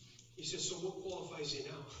 He says, so what qualifies you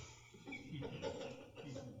now?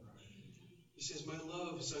 He says, my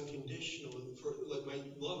love is unconditional. My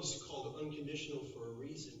love is called unconditional for a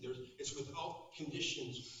reason. It's without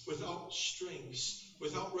conditions, without strings,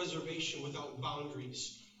 without reservation, without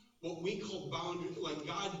boundaries. What we call boundaries, like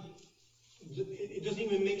God, it doesn't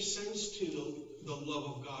even make sense to the love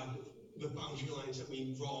of God, the boundary lines that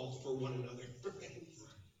we draw for one another. Right?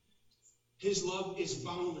 His love is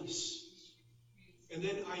boundless. And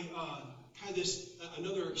then I had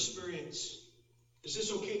another experience. Is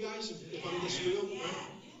this okay, guys, if I'm this real? Right?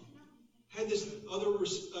 Had this other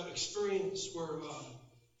experience where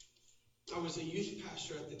I was a youth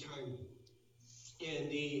pastor at the time.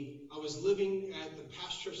 And I was living at the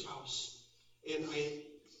pastor's house. And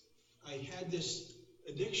I had this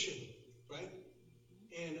addiction, right?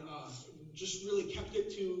 And just really kept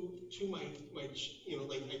it to my I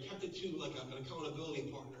kept it to like an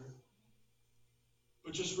accountability partner.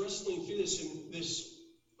 But just wrestling through this, and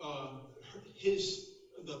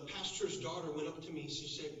the pastor's daughter went up to me.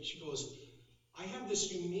 She goes, I have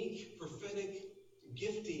this unique prophetic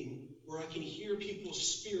gifting where I can hear people's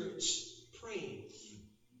spirits praying.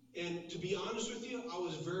 And to be honest with you, I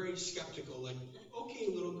was very skeptical. Like, okay,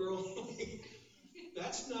 little girl,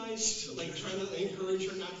 that's nice. Like, trying to encourage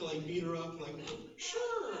her not to, like, beat her up. Like,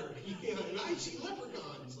 sure. Yeah, and I see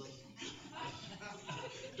leprechauns. Like,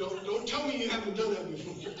 don't tell me you haven't done that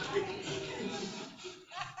before.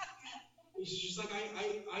 She's like,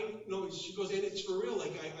 I no, she goes, and it's for real.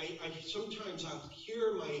 Like, I sometimes I'll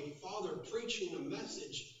hear my father preaching a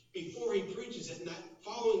message before he preaches it, and that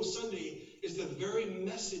following Sunday is the very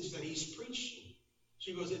message that he's preaching.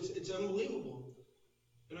 She goes, it's unbelievable.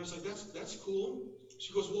 And I was like, that's cool.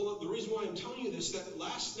 She goes, well, the reason why I'm telling you this, that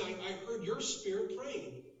last night I heard your spirit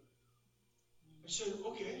praying. I said,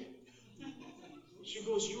 okay. She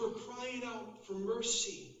goes, you were crying out for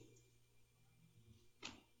mercy.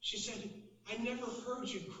 She said, I never heard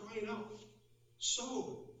you crying out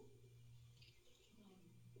so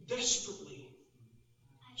desperately.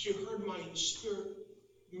 She heard my spirit,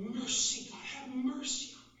 mercy, God, have mercy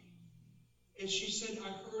on me. And she said, I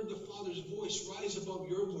heard the Father's voice rise above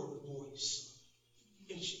your voice.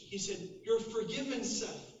 And he said, you're forgiven,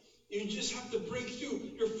 Seth. You just have to break through.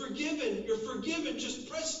 You're forgiven. You're forgiven. Just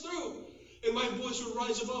press through. And my voice would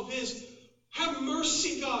rise above his. Have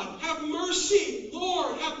mercy, God. Have mercy.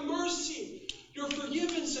 Lord, have mercy. You're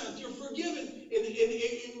forgiven, Seth. You're forgiven. And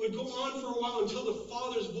it would go on for a while until the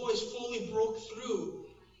Father's voice fully broke through.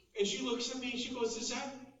 And she looks at me and she goes, is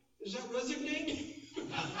that resignate?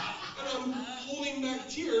 And I'm holding back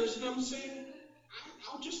tears and I'm saying,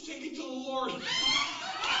 I'll just take it to the Lord.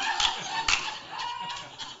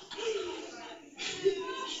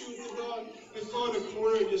 Shoot, God. I found a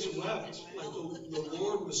corner and just wept. Like the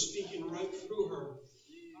Lord was speaking right through her.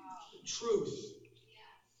 Truth.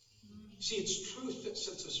 See, it's truth that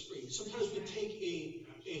sets us free. Sometimes we take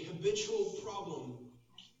a habitual problem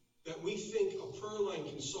that we think a prayer line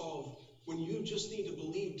can solve when you just need to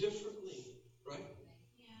believe differently, right?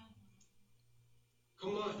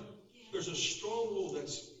 Come on. There's a stronghold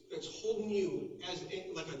that's holding you as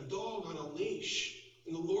like a dog on a leash.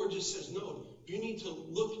 And the Lord just says, no, you need to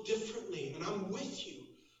look differently. And I'm with you.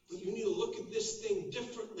 But you need to look at this thing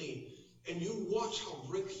differently. And you watch how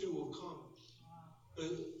breakthrough will come.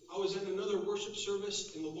 I was at another worship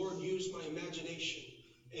service, and the Lord used my imagination.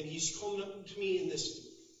 And he's coming up to me in this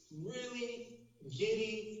really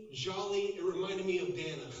giddy, jolly, it reminded me of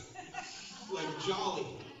Dana. Like jolly.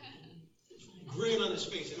 Grin on his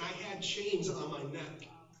face. And I had chains on my neck.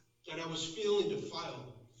 And I was feeling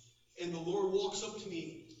defiled. And the Lord walks up to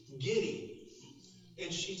me, giddy.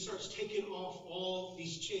 And she starts taking off all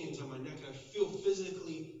these chains on my neck. And I feel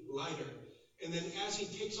physically lighter. And then as he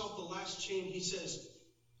takes off the last chain, he says,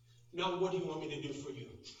 now what do you want me to do for you?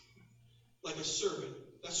 Like a servant.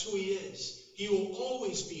 That's who he is. He will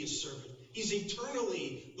always be a servant. He's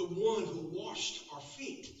eternally the one who washed our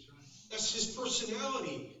feet. That's his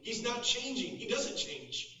personality. He's not changing. He doesn't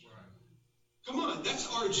change. Come on, that's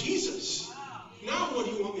our Jesus. Now what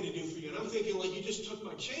do you want me to do for you? And I'm thinking, like, you just took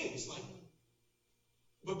my chains. Like,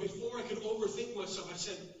 but before I could overthink myself, I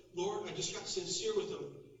said, Lord, I just got sincere with him.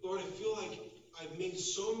 Lord, I feel like I've made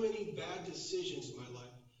so many bad decisions in my life.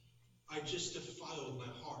 I just defiled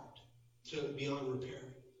my heart to beyond repair.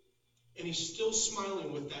 And he's still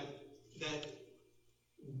smiling with that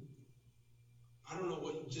I don't know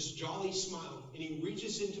what, just jolly smile. And he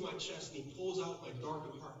reaches into my chest and he pulls out my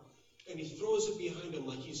darkened heart. And he throws it behind him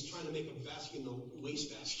like he's trying to make a basket in the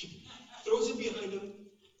wastebasket. Throws it behind him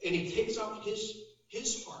and he takes out his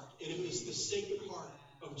heart. And it was the sacred heart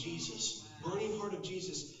of Jesus, burning heart of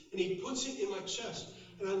Jesus. And he puts it in my chest.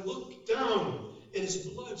 And I look down and his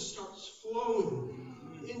blood starts flowing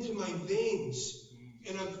into my veins.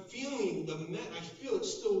 And I'm feeling I feel it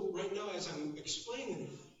still right now as I'm explaining it.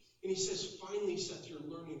 And he says, finally, Seth, you're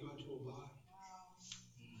learning how to abide.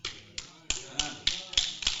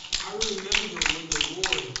 I remember when the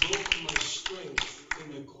Lord broke my strength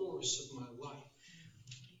in the course of my life.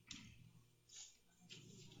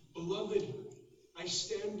 Beloved, I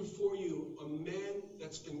stand before you a man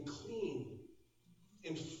that's been clean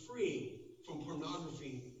and free from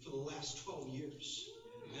pornography for the last 12 years.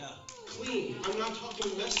 Yeah. Clean. I'm not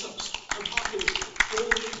talking mess-ups. I'm talking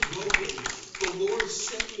holy, broken. The Lord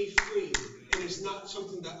set me free, and it's not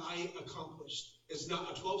something that I accomplished. It's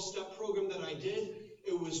not a 12-step program that I did.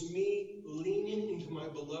 It was me leaning into my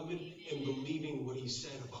beloved and believing what he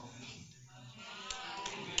said about me.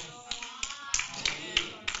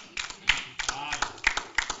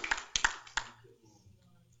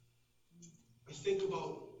 I think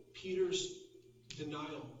about Peter's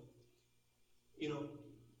denial,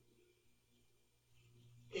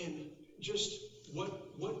 and just what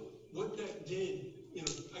that did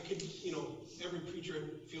every preacher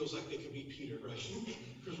feels like they could be Peter, right?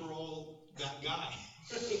 Because we're all that guy.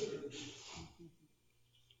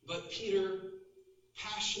 But Peter,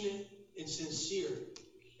 passionate and sincere,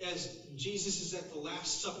 as Jesus is at the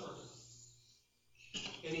Last Supper,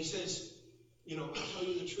 and he says, I'll tell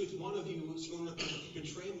you the truth, one of you is going to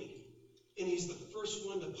betray me. And he's the first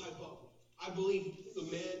one to pipe up. I believe the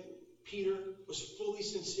man, Peter, was fully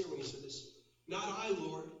sincere when he said this. Not I,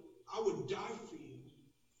 Lord. I would die for you.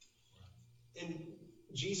 And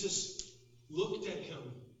Jesus looked at him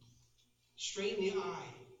straight in the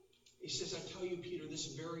eye. He says, I tell you, Peter, this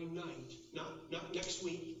very night, not next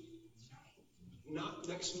week, not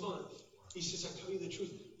next month. He says, I tell you the truth,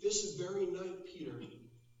 this very night, Peter,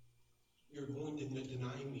 you're going to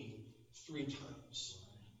deny me 3 times.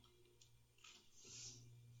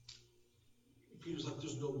 Peter's like,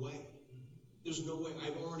 there's no way. There's no way.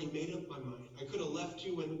 I've already made up my mind. I could have left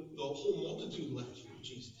you and the whole multitude left you,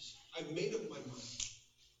 Jesus. I've made up my mind.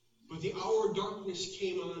 But the hour of darkness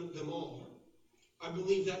came on them all. I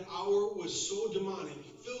believe that hour was so demonic,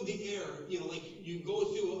 filled the air, like you go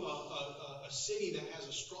through a city that has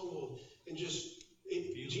a stronghold, and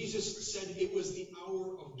Jesus said it was the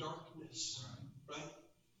hour of darkness, right?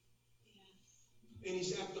 And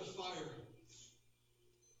he's at the fire,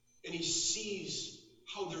 and he sees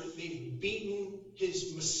how they've beaten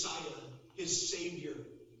his Messiah, his Savior.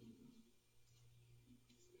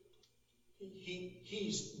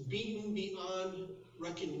 He's beaten beyond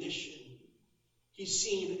recognition. He's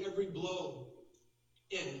seen every blow.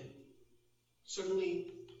 And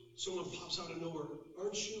suddenly, someone pops out of nowhere.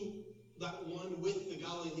 Aren't you that one with the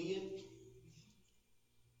Galilean?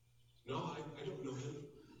 No, I don't know him.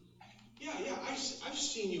 Yeah, I've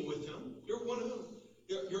seen you with him. You're one of them.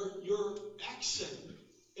 Your accent,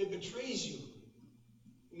 it betrays you.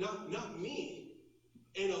 Not me.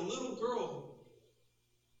 And a little girl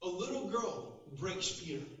breaks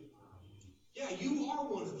Peter. Yeah, you are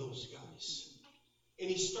one of those guys. And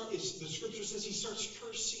the scripture says he starts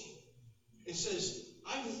cursing. It says,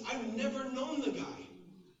 I've never known the guy.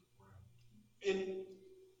 And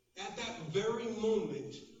at that very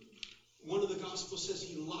moment, one of the gospels says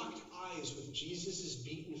he locked eyes with Jesus'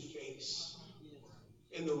 beaten face.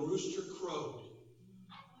 And the rooster crowed.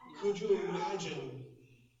 Could you imagine?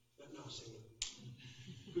 No, say no.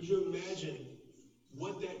 Could you imagine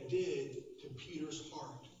what that did to Peter's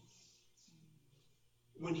heart?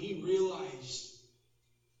 When he realized,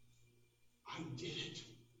 I did it.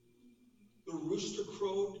 The rooster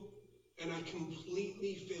crowed, and I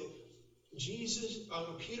completely failed.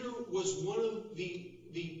 Peter was one of the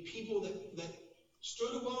people that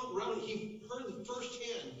stood around. He heard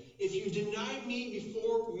firsthand, if you deny me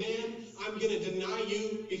before man, I'm going to deny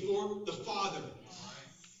you before the Father.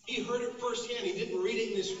 He heard it firsthand. He didn't read it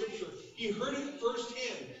in the scripture. He heard it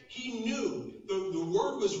firsthand. He knew the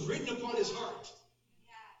word was written upon his heart.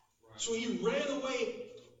 So he ran away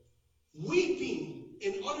weeping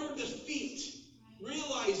in utter defeat,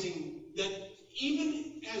 realizing that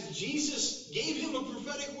even as Jesus gave him a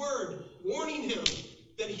prophetic word, warning him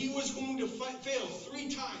that he was going to fail 3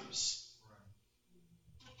 times.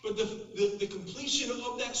 But the completion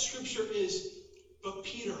of that scripture is, but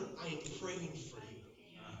Peter, I am praying for you.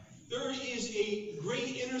 There is a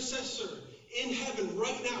great intercessor in heaven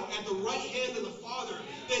right now at the right hand of the Father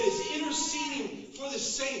that is interceding for the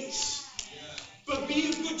saints. But be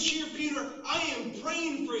of good cheer, Peter. I am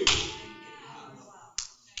praying for you.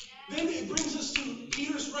 Then it brings us to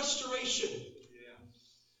Peter's restoration.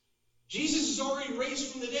 Jesus is already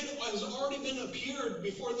raised from the dead, has already been appeared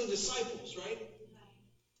before the disciples, right?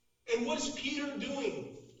 And what is Peter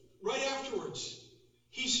doing right afterwards?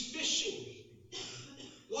 He's fishing.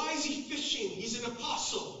 Why is he fishing? He's an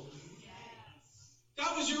apostle.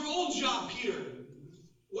 That was your old job, Peter.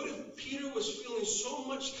 What if Peter was feeling so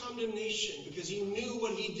much condemnation because he knew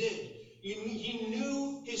what he did? He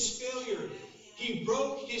knew his failure. He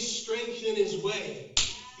broke his strength in his way.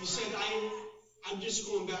 He said, I'm just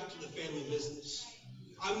going back to the family business.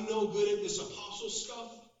 I'm no good at this apostle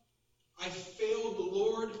stuff. I failed the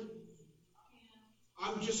Lord.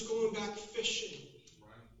 I'm just going back fishing.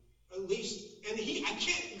 At least,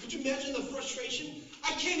 could you imagine the frustration?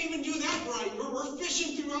 I can't even do that right. We're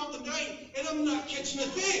fishing throughout the night, and I'm not catching a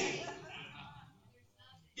thing.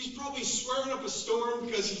 He's probably swearing up a storm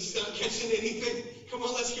because he's not catching anything. Come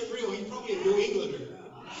on, let's get real. He's probably a New Englander.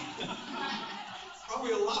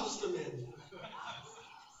 Probably a lobster man.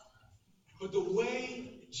 But the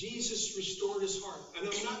way Jesus restored his heart, and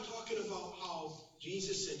I'm not talking about how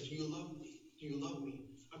Jesus said, do you love me? Do you love me?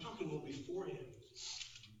 I'm talking about beforehand.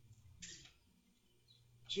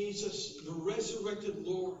 Jesus, the resurrected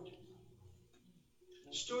Lord,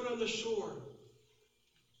 stood on the shore.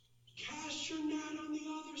 Cast your net on the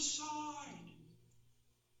other side.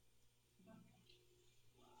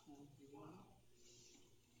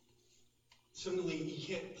 Suddenly you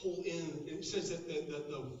can't pull in. It says that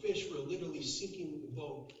the fish were literally sinking the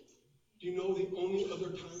boat. Do you know the only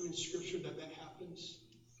other time in Scripture that happens?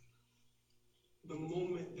 The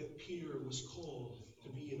moment that Peter was called to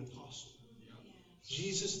be an apostle.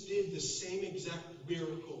 Jesus did the same exact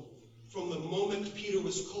miracle from the moment Peter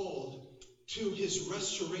was called to his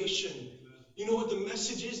restoration. You know what the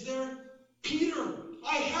message is there? Peter,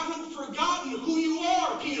 I haven't forgotten who you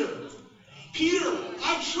are, Peter. Peter,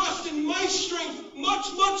 I trust in my strength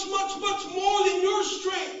much, much, much, much more than your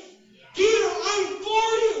strength. Peter, I'm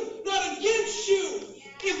for you, not against you.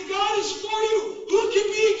 If God is for you, who can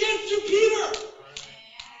be against you, Peter?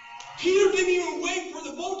 Peter didn't even wait for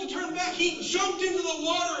the boat to turn back. He jumped into the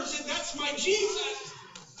water and said, that's my Jesus.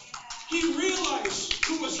 He realized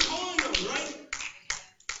who was calling him, right?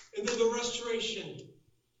 And then the restoration.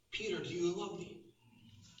 Peter, do you love me?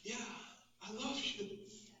 Yeah, I love you.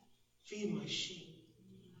 Feed my sheep.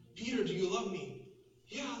 Peter, do you love me?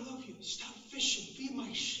 Yeah, I love you. Stop fishing. Feed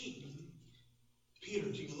my sheep. Peter,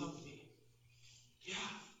 do you love me?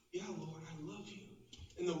 Yeah, Lord, I love you.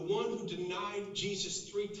 And the one who denied Jesus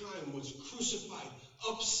 3 times was crucified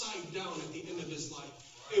upside down at the end of his life.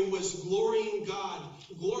 And was glorifying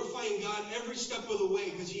God every step of the way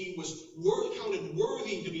because he was counted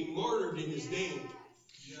worthy to be martyred in his name.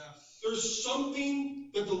 Yeah. There's something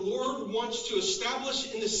that the Lord wants to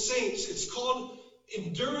establish in the saints. It's called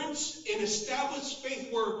endurance and established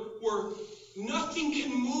faith where nothing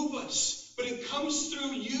can move us. But it comes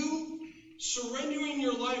through you surrendering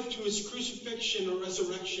your life to his crucifixion or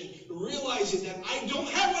resurrection, realizing that I don't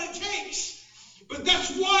have what it takes. But that's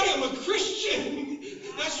why I'm a Christian.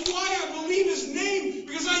 That's why I believe his name,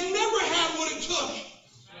 because I never had what it took.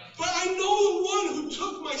 But I know the one who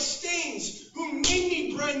took my stains, who made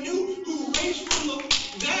me brand new, who raised from the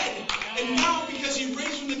dead. And now, because he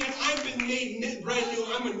raised from the dead, I've been made brand new.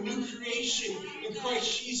 I'm a new creation in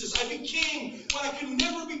Christ Jesus. I became what I could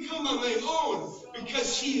never become on my own,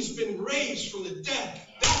 because he has been raised from the dead.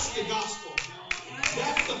 That's the gospel.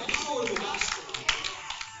 That's the power of the gospel.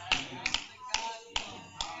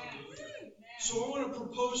 So I want to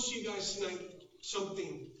propose to you guys tonight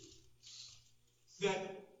something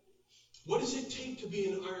that, what does it take to be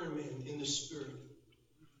an Ironman in the Spirit?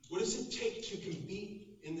 What does it take to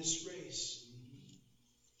compete in this race?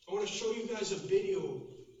 I want to show you guys a video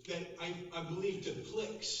that I believe to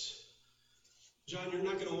clicks. John, you're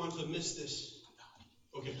not going to want to miss this.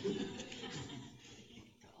 Okay.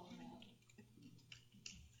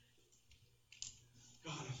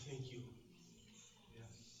 God, I thank you.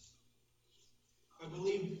 I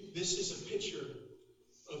believe this is a picture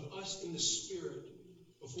of us in the Spirit,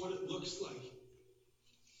 of what it looks like.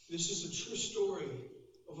 This is a true story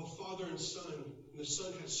of a father and son. And the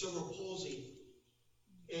son had cerebral palsy.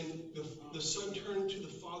 And the son turned to the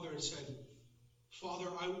father and said, Father,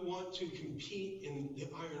 I want to compete in the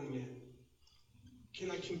Ironman.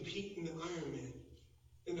 Can I compete in the Ironman?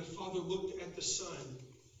 And the father looked at the son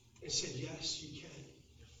and said, yes, you can.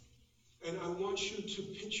 And I want you to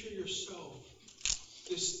picture yourself,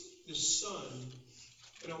 this son,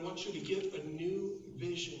 and I want you to get a new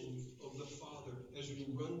vision of the Father as we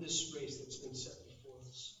run this race that's been set before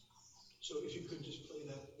us. So if you could just play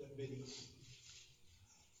that video.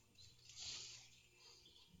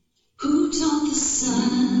 Who taught the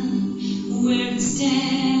sun where to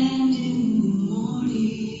stand in the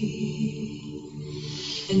morning?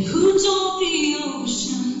 And who told the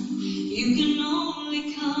ocean you can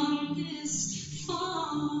only come this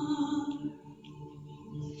far?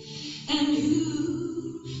 And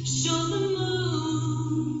who showed the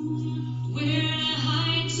moon where to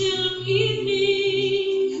hide till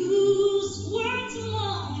evening? Whose words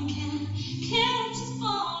alone can catch a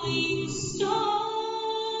falling star?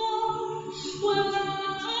 Well,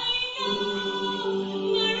 I know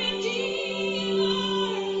my Redeemer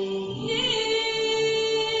lives.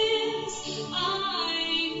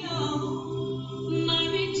 I know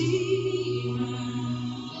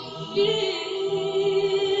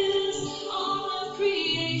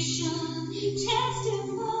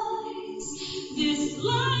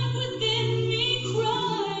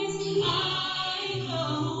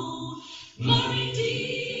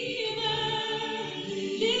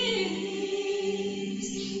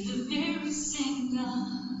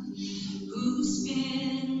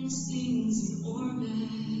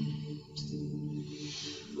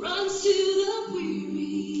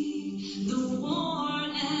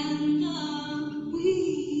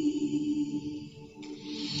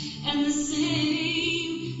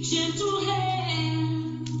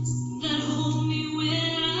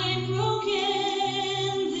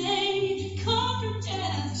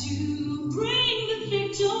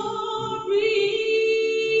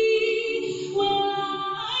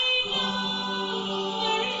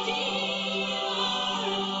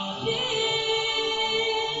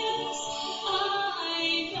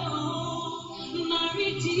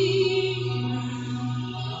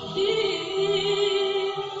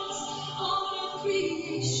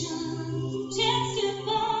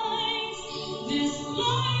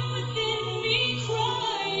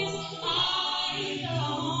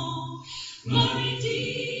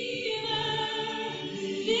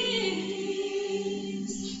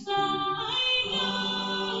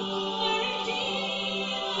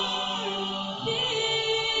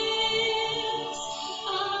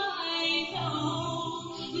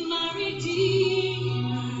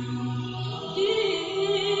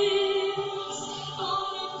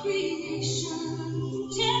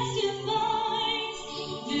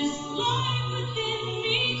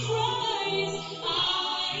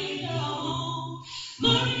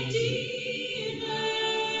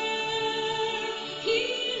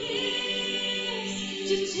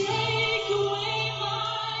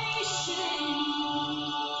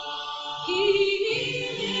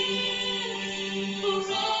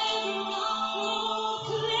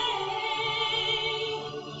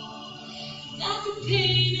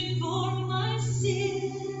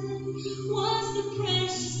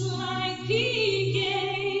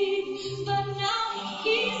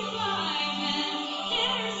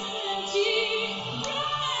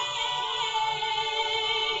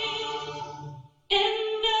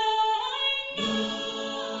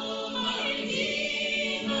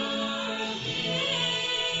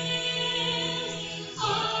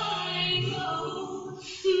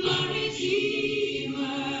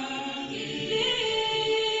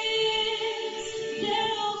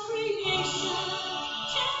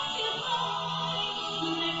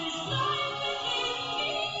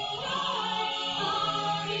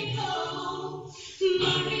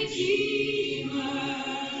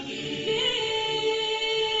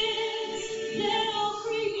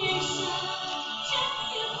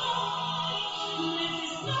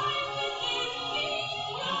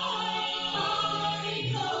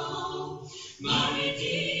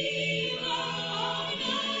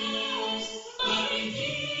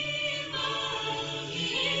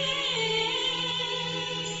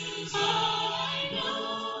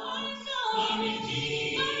Thank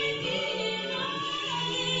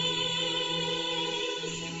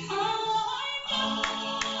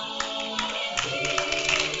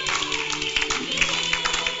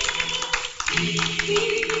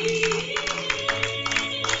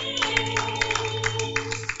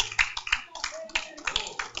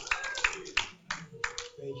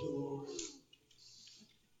you, Lord.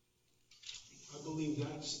 I believe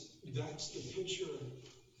that's the picture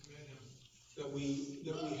that we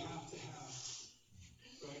have to have,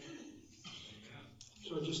 right?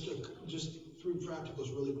 So just three practicals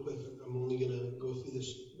really quick. I'm only gonna go through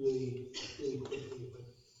this really quickly, but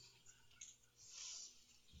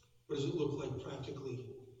what does it look like practically?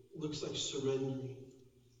 It looks like surrendering,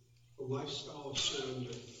 a lifestyle of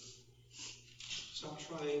surrender. Stop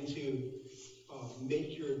trying to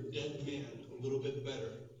make your dead man a little bit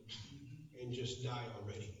better and just die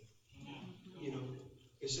already. You know,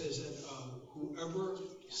 it says that whoever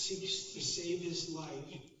seeks to save his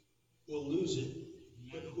life will lose it,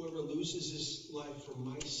 but whoever loses his life for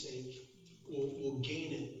my sake will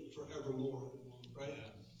gain it forevermore, right?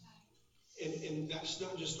 And that's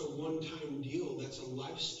not just a one-time deal, that's a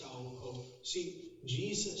lifestyle of, see,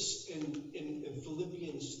 Jesus in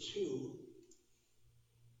Philippians 2,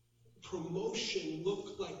 promotion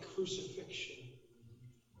looked like crucifixion.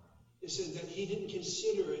 It said that he didn't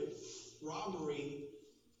consider it robbery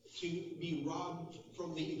to be robbed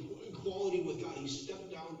from the equality with God. He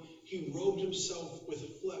stepped down, he robed himself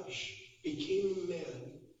with flesh, became a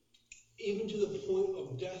man, even to the point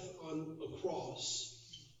of death on a cross.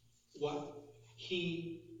 What?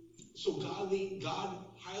 God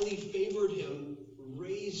highly favored him,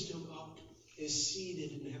 raised him up, is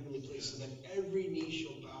seated in heavenly places, that every knee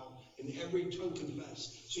shall bow and every tongue confess.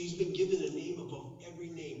 So he's been given a name above every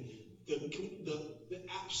name. The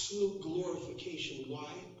absolute glorification.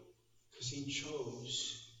 Why? Because he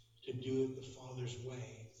chose to do it the Father's way.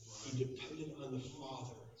 Right. He depended on the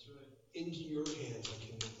Father. That's right. Into your hands I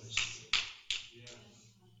commit my spirit. Yeah.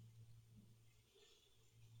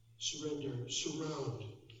 Surrender, surround,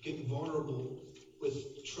 get vulnerable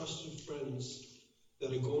with trusted friends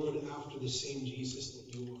that are going after the same Jesus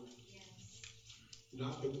that you are. Yes.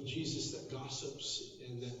 Not the Jesus that gossips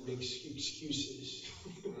and that makes excuses.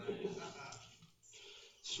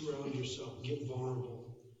 Surround yourself, get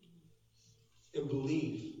vulnerable, and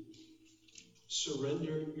believe.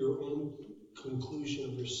 Surrender your own conclusion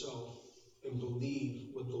of yourself and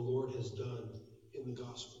believe what the Lord has done in the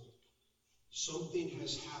gospel. Something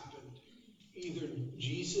has happened. Either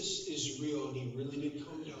Jesus is real and he really did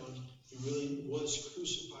come down, he really was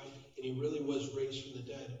crucified, and he really was raised from the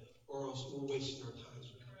dead, or else we're wasting our time.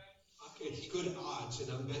 It's good odds,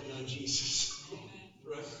 and I'm betting on Jesus.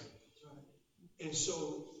 Right? And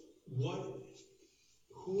so,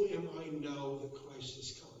 who am I now that Christ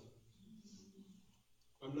has come?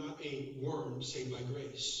 I'm not a worm saved by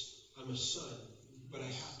grace. I'm a son, but I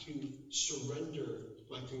have to surrender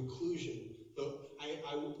my conclusion.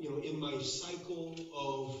 In my cycle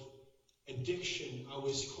of addiction, I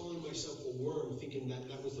was calling myself a worm, thinking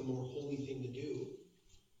that was the more holy thing to do,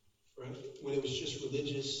 right? When it was just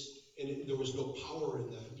religious and there was no power in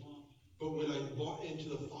that. But when I bought into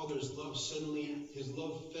the Father's love, suddenly his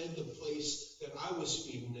love fed the place that I was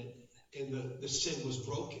feeding it, and the sin was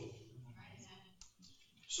broken.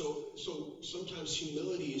 So sometimes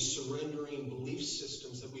humility is surrendering belief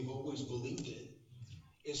systems that we've always believed in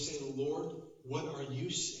and saying, Lord, what are you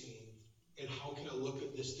saying? And how can I look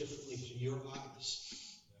at this differently through your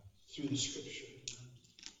eyes, through the scripture?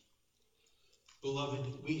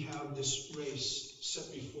 Beloved, we have this race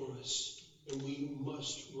set before us, and we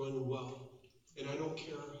must run well. And I don't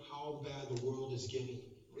care how bad the world is getting.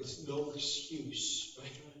 It's no excuse,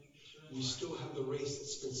 right? We still have the race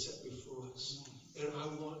that's been set before us. And I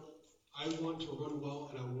want to run well,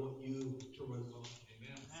 and I want you to run well.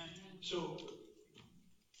 Amen. So,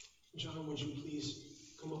 John, would you please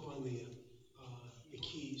come up on the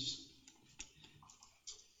keys?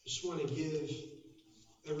 I just want to give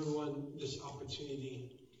everyone this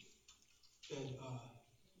opportunity that,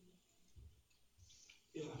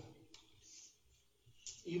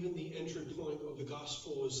 even the entry point of the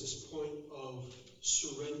gospel is this point of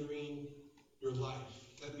surrendering your life.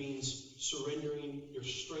 That means surrendering your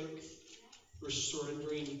strength,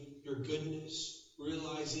 surrendering your goodness,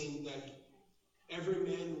 realizing that every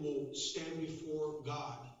man will stand before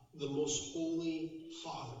God, the most holy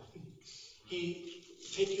Father. He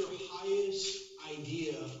take your highest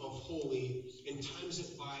idea of holy and times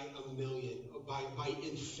it by 1,000,000, by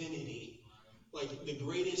infinity. Like the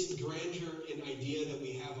greatest grandeur and idea that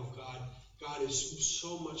we have of God, God is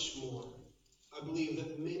so much more. I believe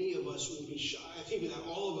that many of us will be shocked. I think that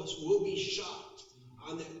all of us will be shocked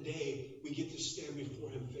on that day we get to stand before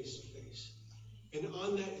him face to face. And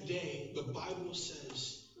on that day, the Bible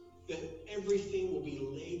says that everything will be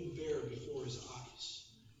laid bare before his eyes.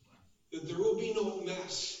 That there will be no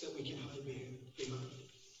mask that we can hide behind.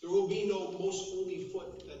 There will be no most holy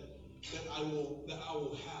foot that I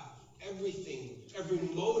will have. Everything, every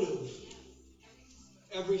motive,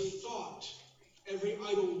 every thought, every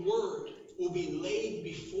idle word will be laid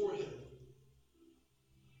before him.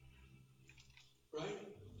 Right?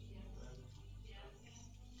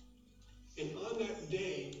 And on that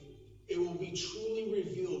day, it will be truly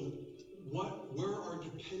revealed where our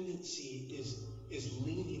dependency is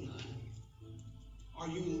leaning on. Are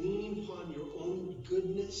you leaning upon your own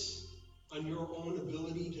goodness, on your own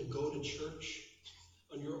ability to go to church,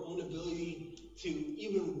 on your own ability to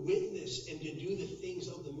even witness and to do the things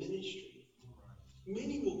of the ministry?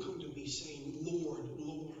 Many will come to me saying, Lord,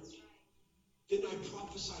 Lord. Didn't I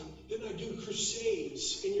prophesy? Didn't I do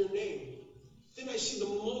crusades in your name? Didn't I see the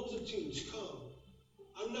multitudes come?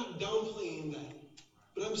 I'm not downplaying that.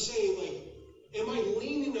 But I'm saying, like, am I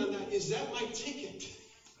leaning on that? Is that my ticket?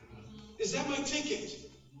 Is that my ticket?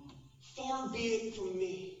 Far be it from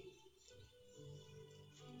me.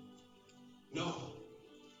 No.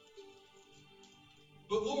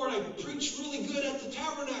 But Lord, I preached really good at the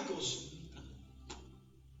tabernacles.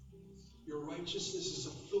 Your righteousness is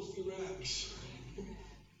a filthy rags.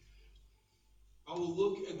 I will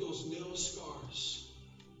look at those nail scars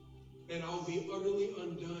and I'll be utterly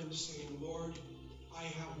undone, saying, Lord, I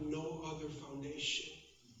have no other foundation.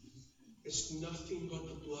 It's nothing but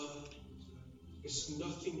the blood. It's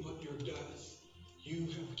nothing but your death. You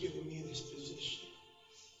have given me this position.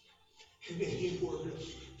 And any word of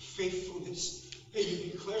faithfulness that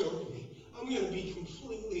you declare over me, I'm going to be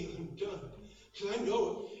completely undone. Because I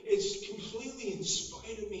know it's completely in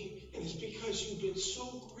spite of me. And it's because you've been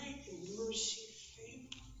so great in mercy and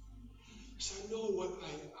favor. Because I know what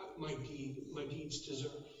my deeds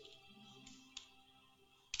deserve.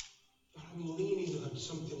 But I'm leaning on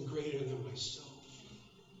something greater than myself.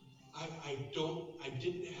 I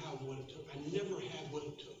didn't have what it took. I never had what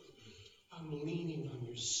it took. I'm leaning on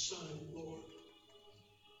your Son, Lord.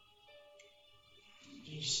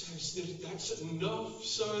 He says that that's enough,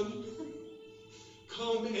 son.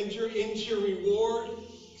 Come enter into your reward.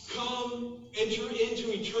 Come enter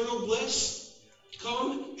into eternal bliss.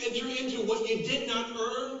 Come enter into what you did not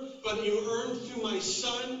earn, but you earned through my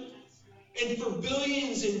Son. And for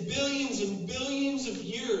billions and billions and billions of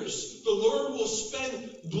years, the Lord will spend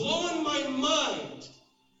blowing my mind.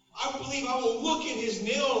 I believe I will look at his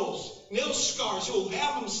nail scars. He'll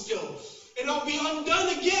have them still. And I'll be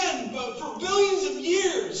undone again, but for billions of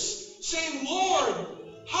years, saying, Lord,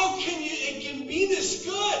 how can it can be this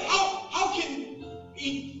good? How can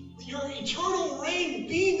your eternal reign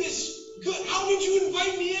be this good? How did you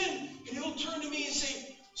invite me in? And he'll turn to me and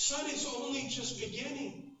say, son, it's only just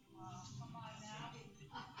beginning.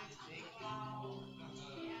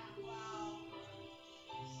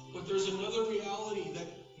 But there's another reality that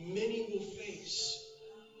many will face,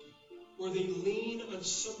 where they lean on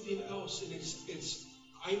something else, and it's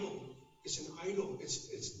idol. It's an idol.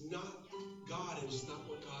 It's not God, and it's not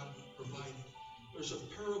what God provided. There's a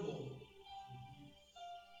parable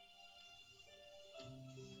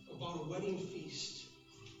about a wedding feast.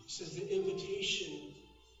 It says the invitation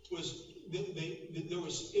was there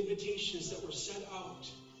was invitations that were set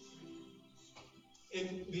out,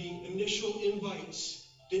 and the initial invites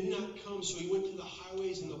did not come, so he went to the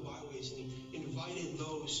highways and the byways, and he invited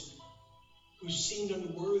those who seemed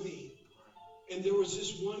unworthy. And there was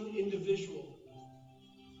this one individual,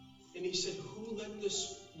 and he said, who let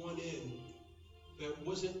this one in that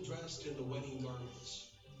wasn't dressed in the wedding garments?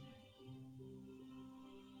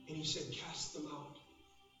 And he said, cast them out.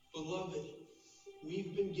 Beloved,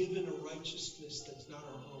 we've been given a righteousness that's not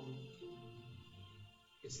our own.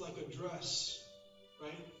 It's like a dress,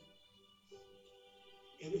 right?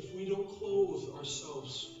 And if we don't clothe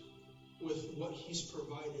ourselves with what he's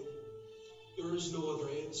provided, there is no other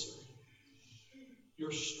answer.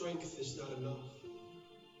 Your strength is not enough.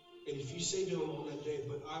 And if you say to him on that day,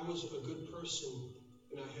 but I was a good person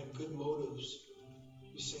and I had good motives,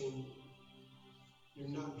 he's saying, you're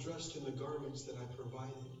not dressed in the garments that I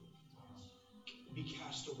provided. Be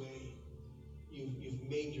cast away. You've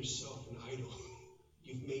made yourself an idol.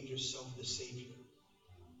 You've made yourself the Savior.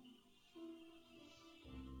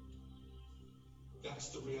 That's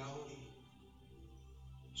the reality.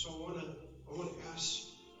 So I want to ask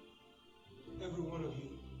every one of you.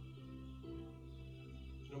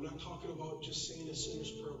 And I'm not talking about just saying a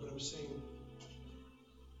sinner's prayer, but I'm saying,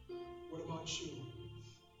 what about you?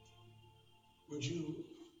 would you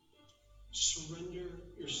surrender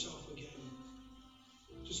yourself again?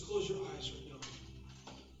 Just close your eyes right now.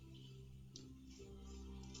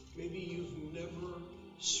 Maybe you've never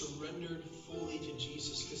surrendered fully to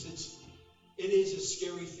Jesus, because it is a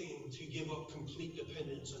scary thing to give up complete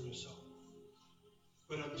dependence on yourself.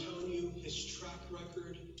 But I'm telling you, his track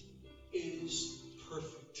record is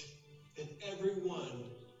perfect. And everyone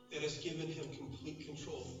that has given him complete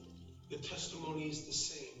control, the testimony is the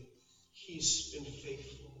same. He's been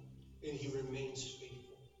faithful, and he remains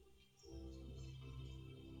faithful.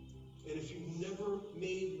 And if you've never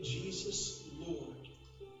made Jesus Lord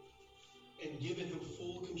and given him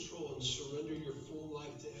full control and surrender your full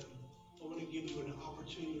life to him, I want to give you an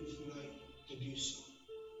opportunity tonight to do so.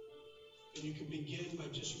 And you can begin by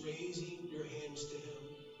just raising your hands to him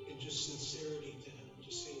in just sincerity to him.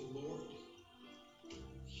 Just saying, Lord,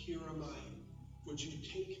 here am I. Would you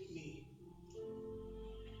take me?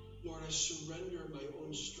 Lord, I surrender my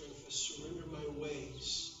own strength. I surrender my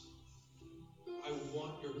ways. I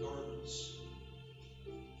want your gardens.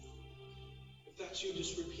 If that's you,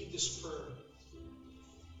 just repeat this prayer.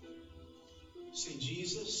 Say,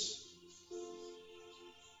 Jesus.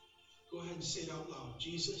 Go ahead and say it out loud.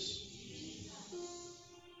 Jesus,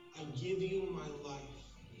 I give you my life.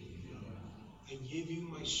 I give you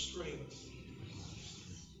my strength.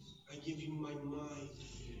 I give you my mind.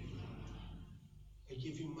 I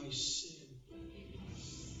give you my sin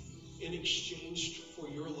in exchange for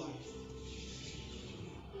your life,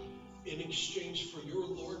 in exchange for your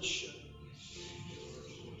lordship.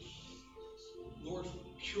 Lord,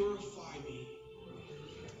 purify me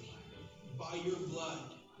by your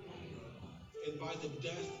blood and by the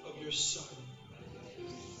death of your Son,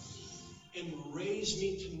 and raise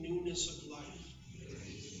me to newness of life.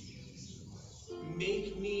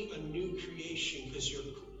 Make me a new creation, because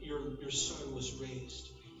your Son was raised.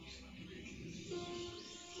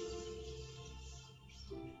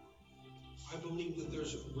 I believe that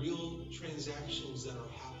there's real transactions that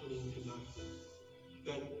are happening tonight.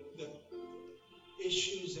 That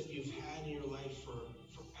issues that you've had in your life for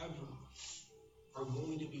forever are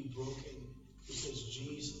going to be broken, because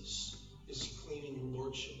Jesus is claiming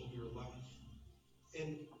lordship of your life.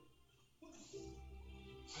 And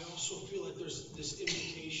I also feel like there's this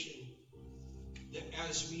invitation that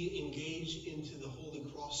as we engage into the Holy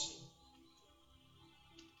Crossing,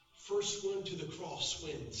 first one to the cross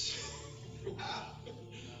wins.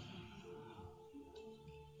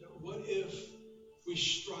 What if we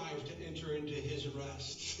strive to enter into his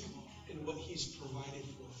rest and what he's provided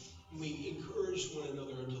for? And we encourage one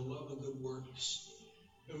another into love and good works.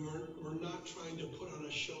 And we're not trying to put on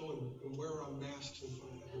a show and wear our masks in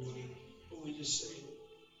front of everybody, but we just say,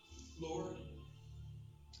 Lord,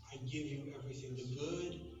 I give you everything, the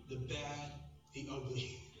good, the bad, the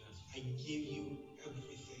ugly. I give you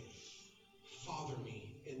everything. Father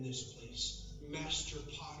me in this place. Master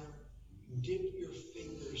Potter, dip your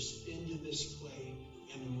fingers into this clay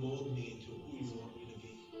and mold me into who you want me to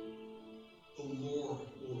be. The Lord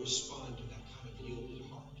will respond to that kind of yielded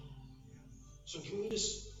heart. So can we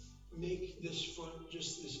just make this front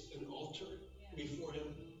just an altar before him?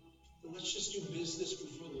 And let's just do business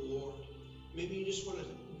before the Lord. Maybe you just want to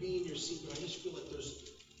be in your seat, but I just feel like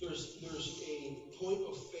there's a point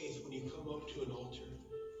of faith when you come up to an altar.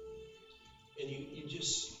 And you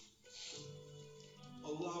just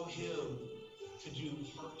allow him to do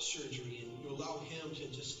heart surgery, and you allow him to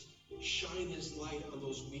just shine his light on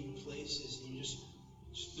those weak places. And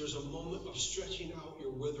there's a moment of stretching out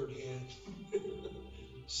your withered hand.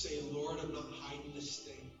 Say, Lord, I'm not hiding this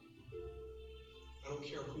thing. I don't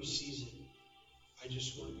care who sees it. I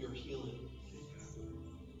just want your healing.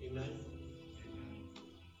 Amen?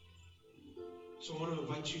 So I want to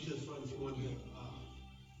invite you to the front if you want to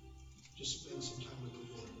just spend some time with the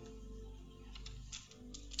Lord.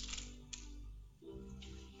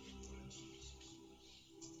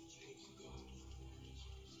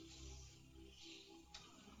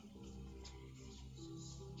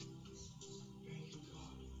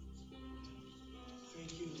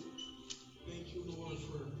 Thank you, Lord,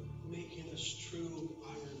 for making us true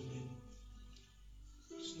Iron Men.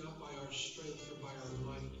 It's not by our strength or by our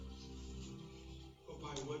might, but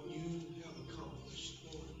by what you have accomplished,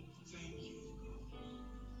 Lord. Thank you.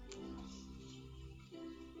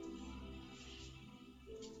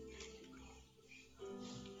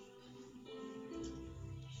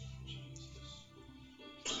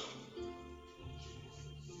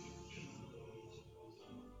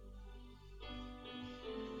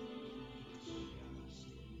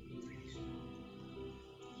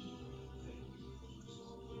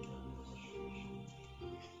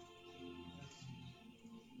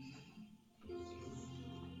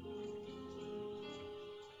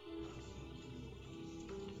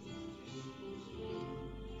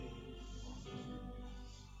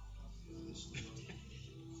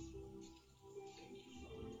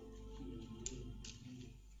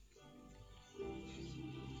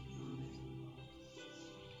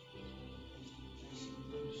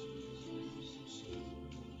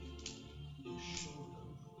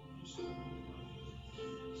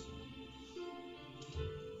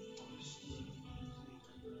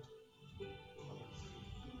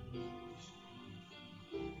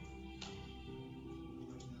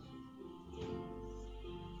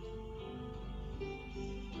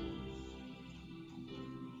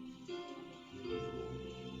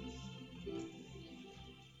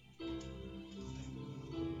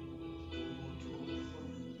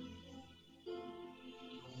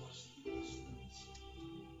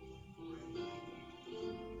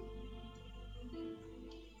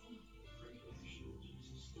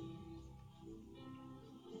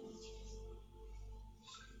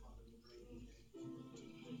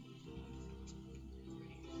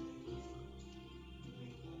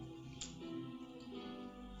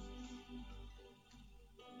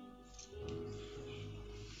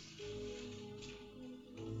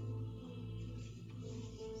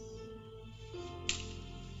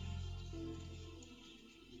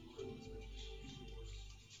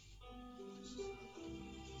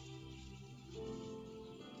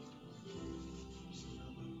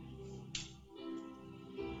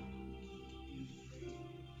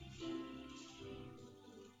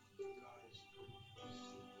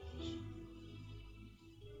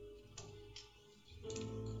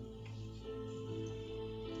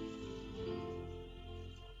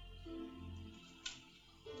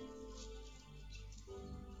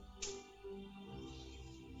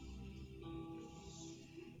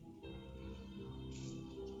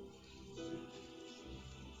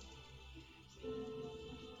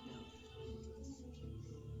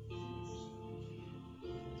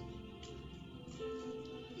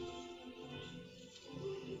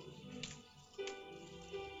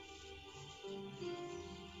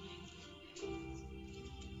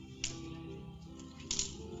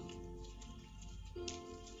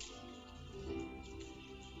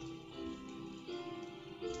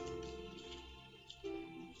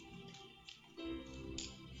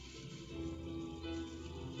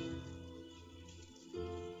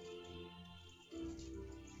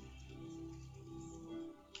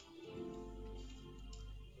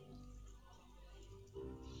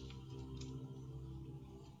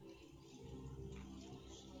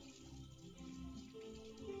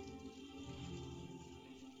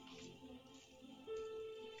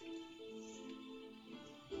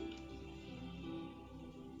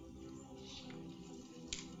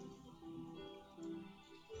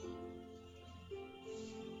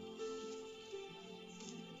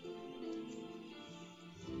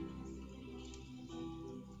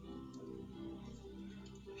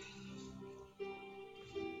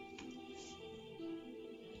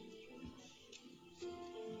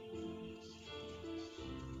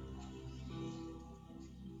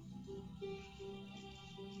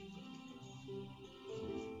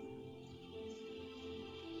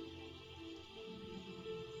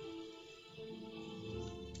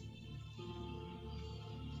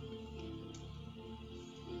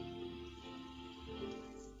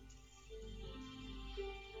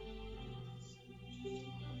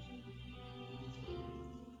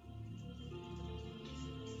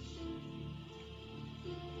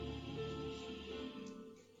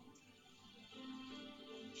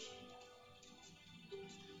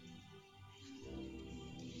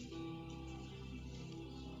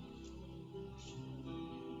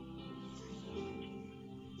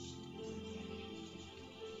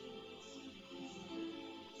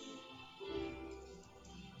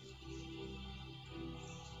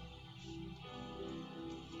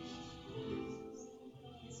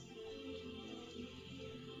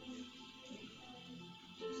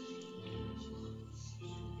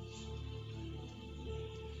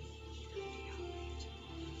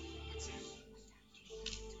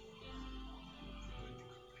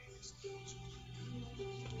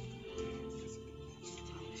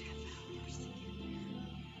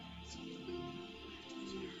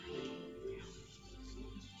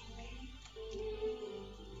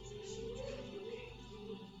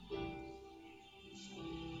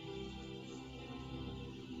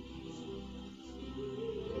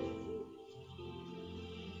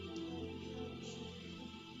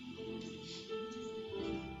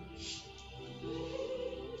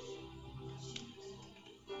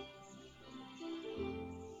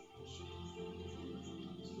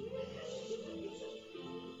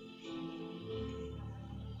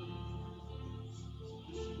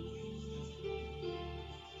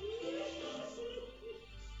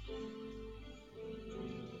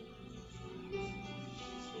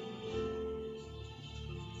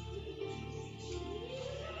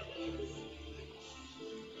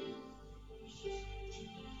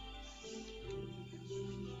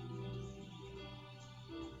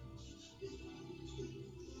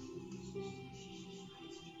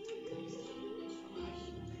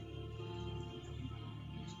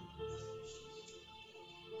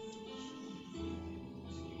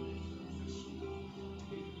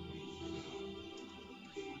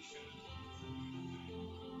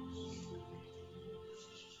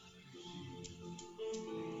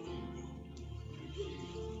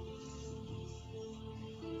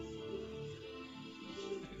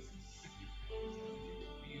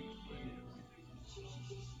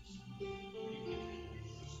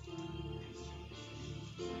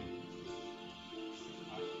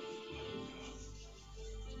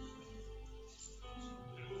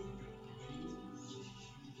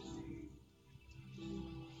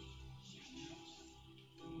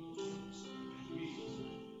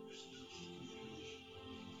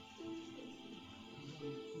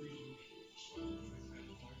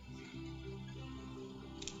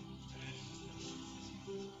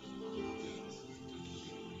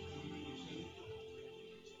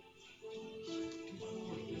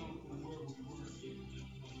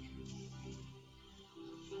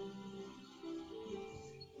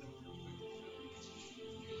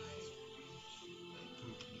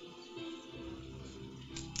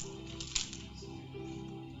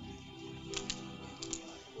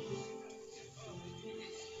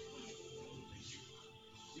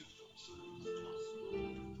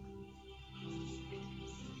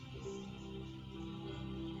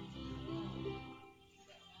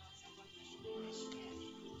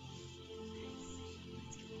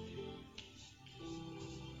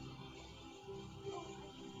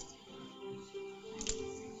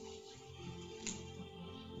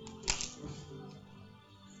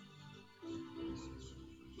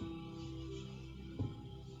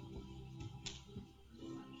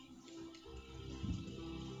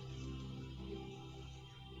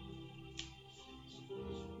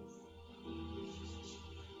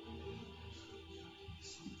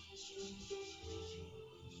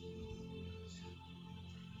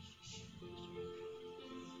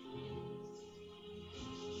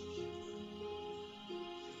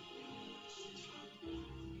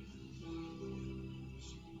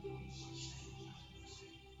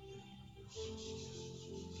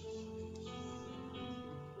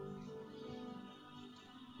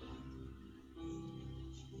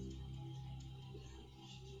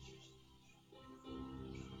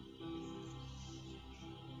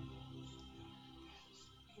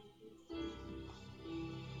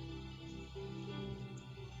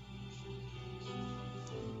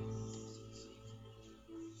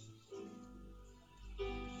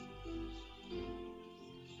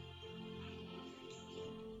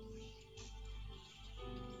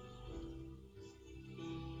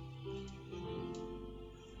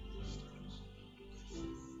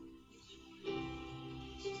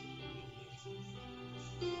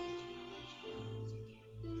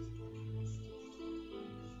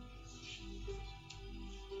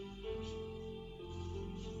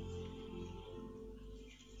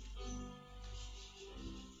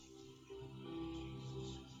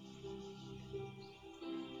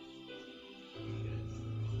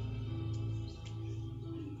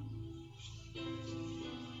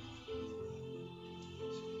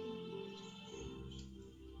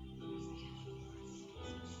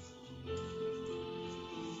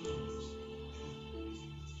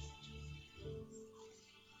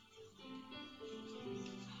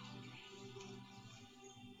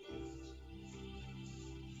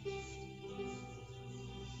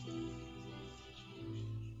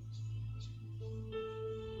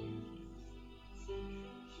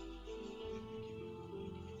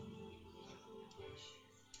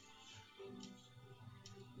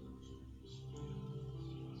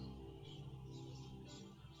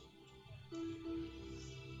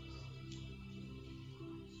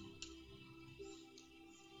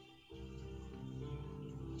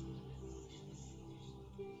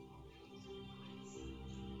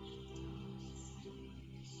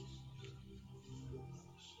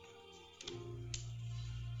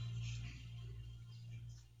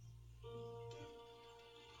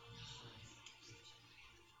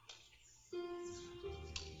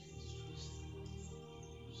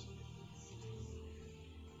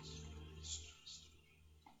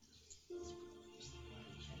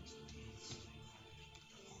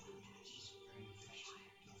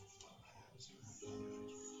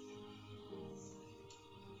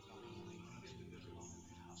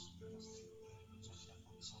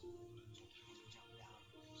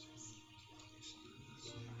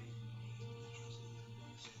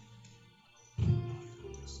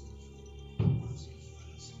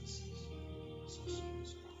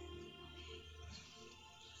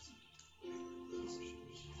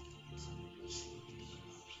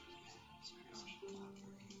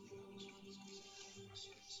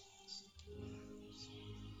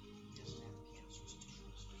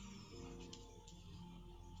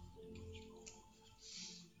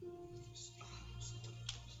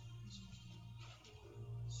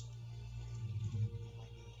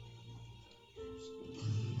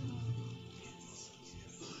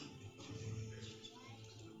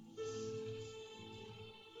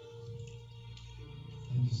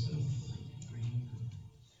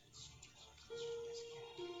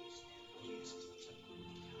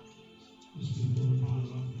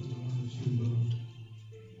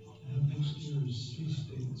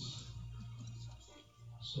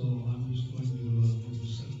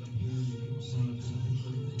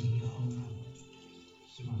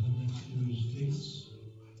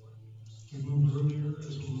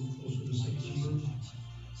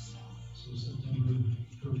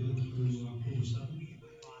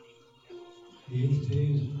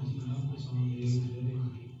 is on the 8th day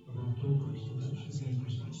of October, so that should be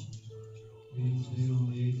interesting. The 8th day on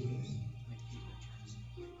the 8th day.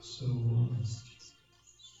 So,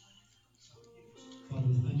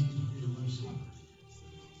 Father, thank you for your mercy.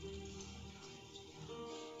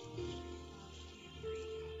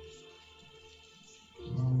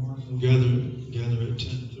 Tomorrow morning we'll Gather at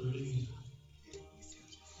 10:30.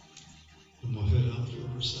 And we'll head out for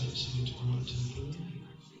our sightseeing tomorrow at 10:30.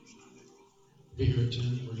 Be here at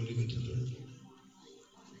 10. We're going to leave at 10:30.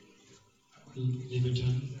 Leave at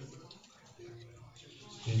 10.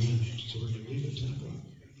 Amen. So we're going to leave at 10 o'clock.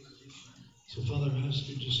 So Father, I ask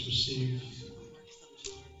you just receive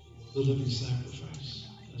the living sacrifice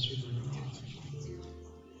as we bring our offering, Father.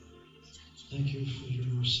 Thank you for your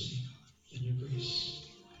mercy and your grace.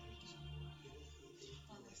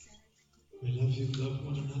 We love you, love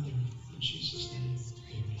one another. In Jesus' name,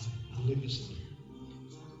 amen. I'll leave this in.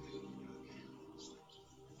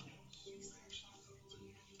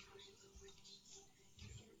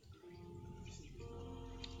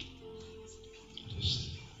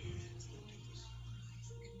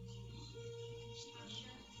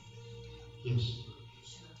 Yes.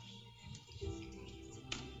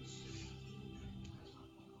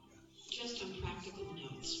 Just on practical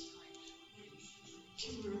notes.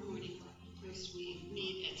 Tomorrow morning, of course, we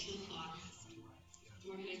meet at 10 o'clock.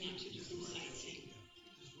 We're heading out to do some sightseeing.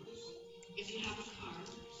 If you have a car,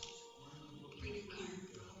 bring your car.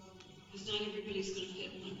 Because not everybody's going to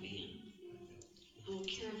fit in one van. And we'll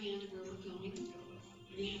caravan to where we're going.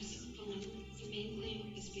 We're going to have some fun. The main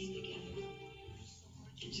thing is being together.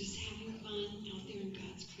 And just having fun out there in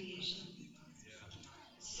God's creation.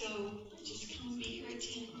 So just come be here at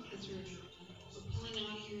 10 because we're pulling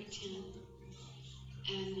out of here at 10.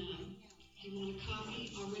 And if you want a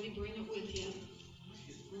coffee, already bring it with you.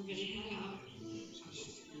 We're going to head out.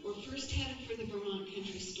 We're first headed for the Vermont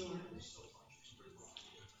Country Store.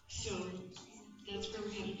 So that's where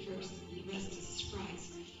we're headed first. And the rest is a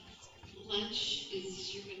surprise. Lunch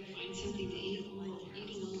is, you're going to find something to eat. We'll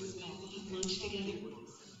eat along the way. We'll have lunch together.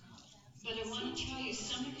 But I want to tell you,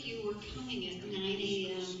 some of you were coming at 9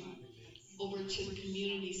 a.m. over to the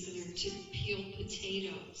community center to peel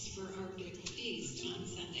potatoes for our big feast on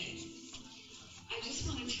Sunday. I just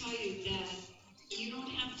want to tell you that you don't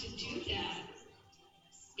have to do that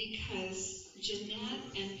because Jeanette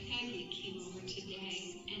and Peggy came over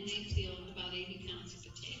today and they peeled about 80 pounds of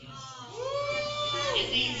potatoes. And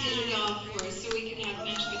they did it all for us so we could have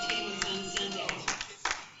mashed potatoes on Sunday.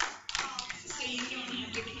 So you don't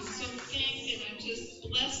have to come. So thank them and just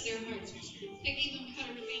bless their hearts. Peggy even cut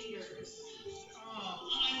her fingers.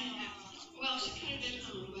 Well, she cut it at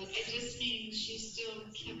home, but I just mean she still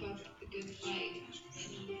kept up the good fight.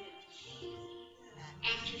 You know?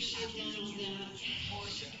 After she had done all that,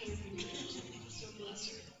 she cut her fingers. So bless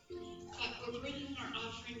her. But we're bringing our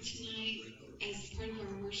offering tonight as part of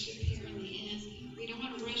our worship here in the inn. We don't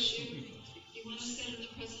want to rush you. You want to sit in the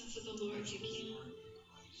presence of the Lord, you can.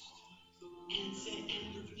 And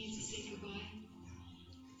need to say goodbye.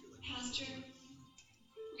 Pastor,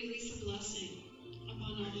 release a blessing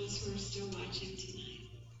upon all those who are still watching tonight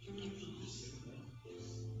from their homes.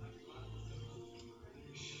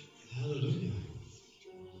 Hallelujah.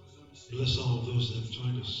 Bless all of those that have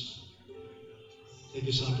joined us. Take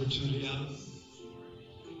this opportunity out.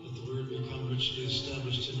 Let the word become richly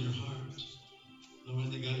established in your heart, knowing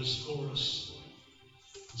that God is for us.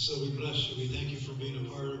 And so we bless you. We thank you for being a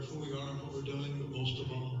part of who we are and what we're doing, but most of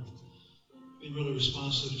all, being really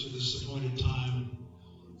responsive to this appointed time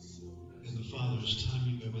in the Father's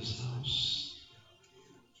timing of his house.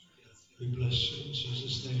 We bless you in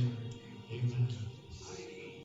Jesus' name. Amen.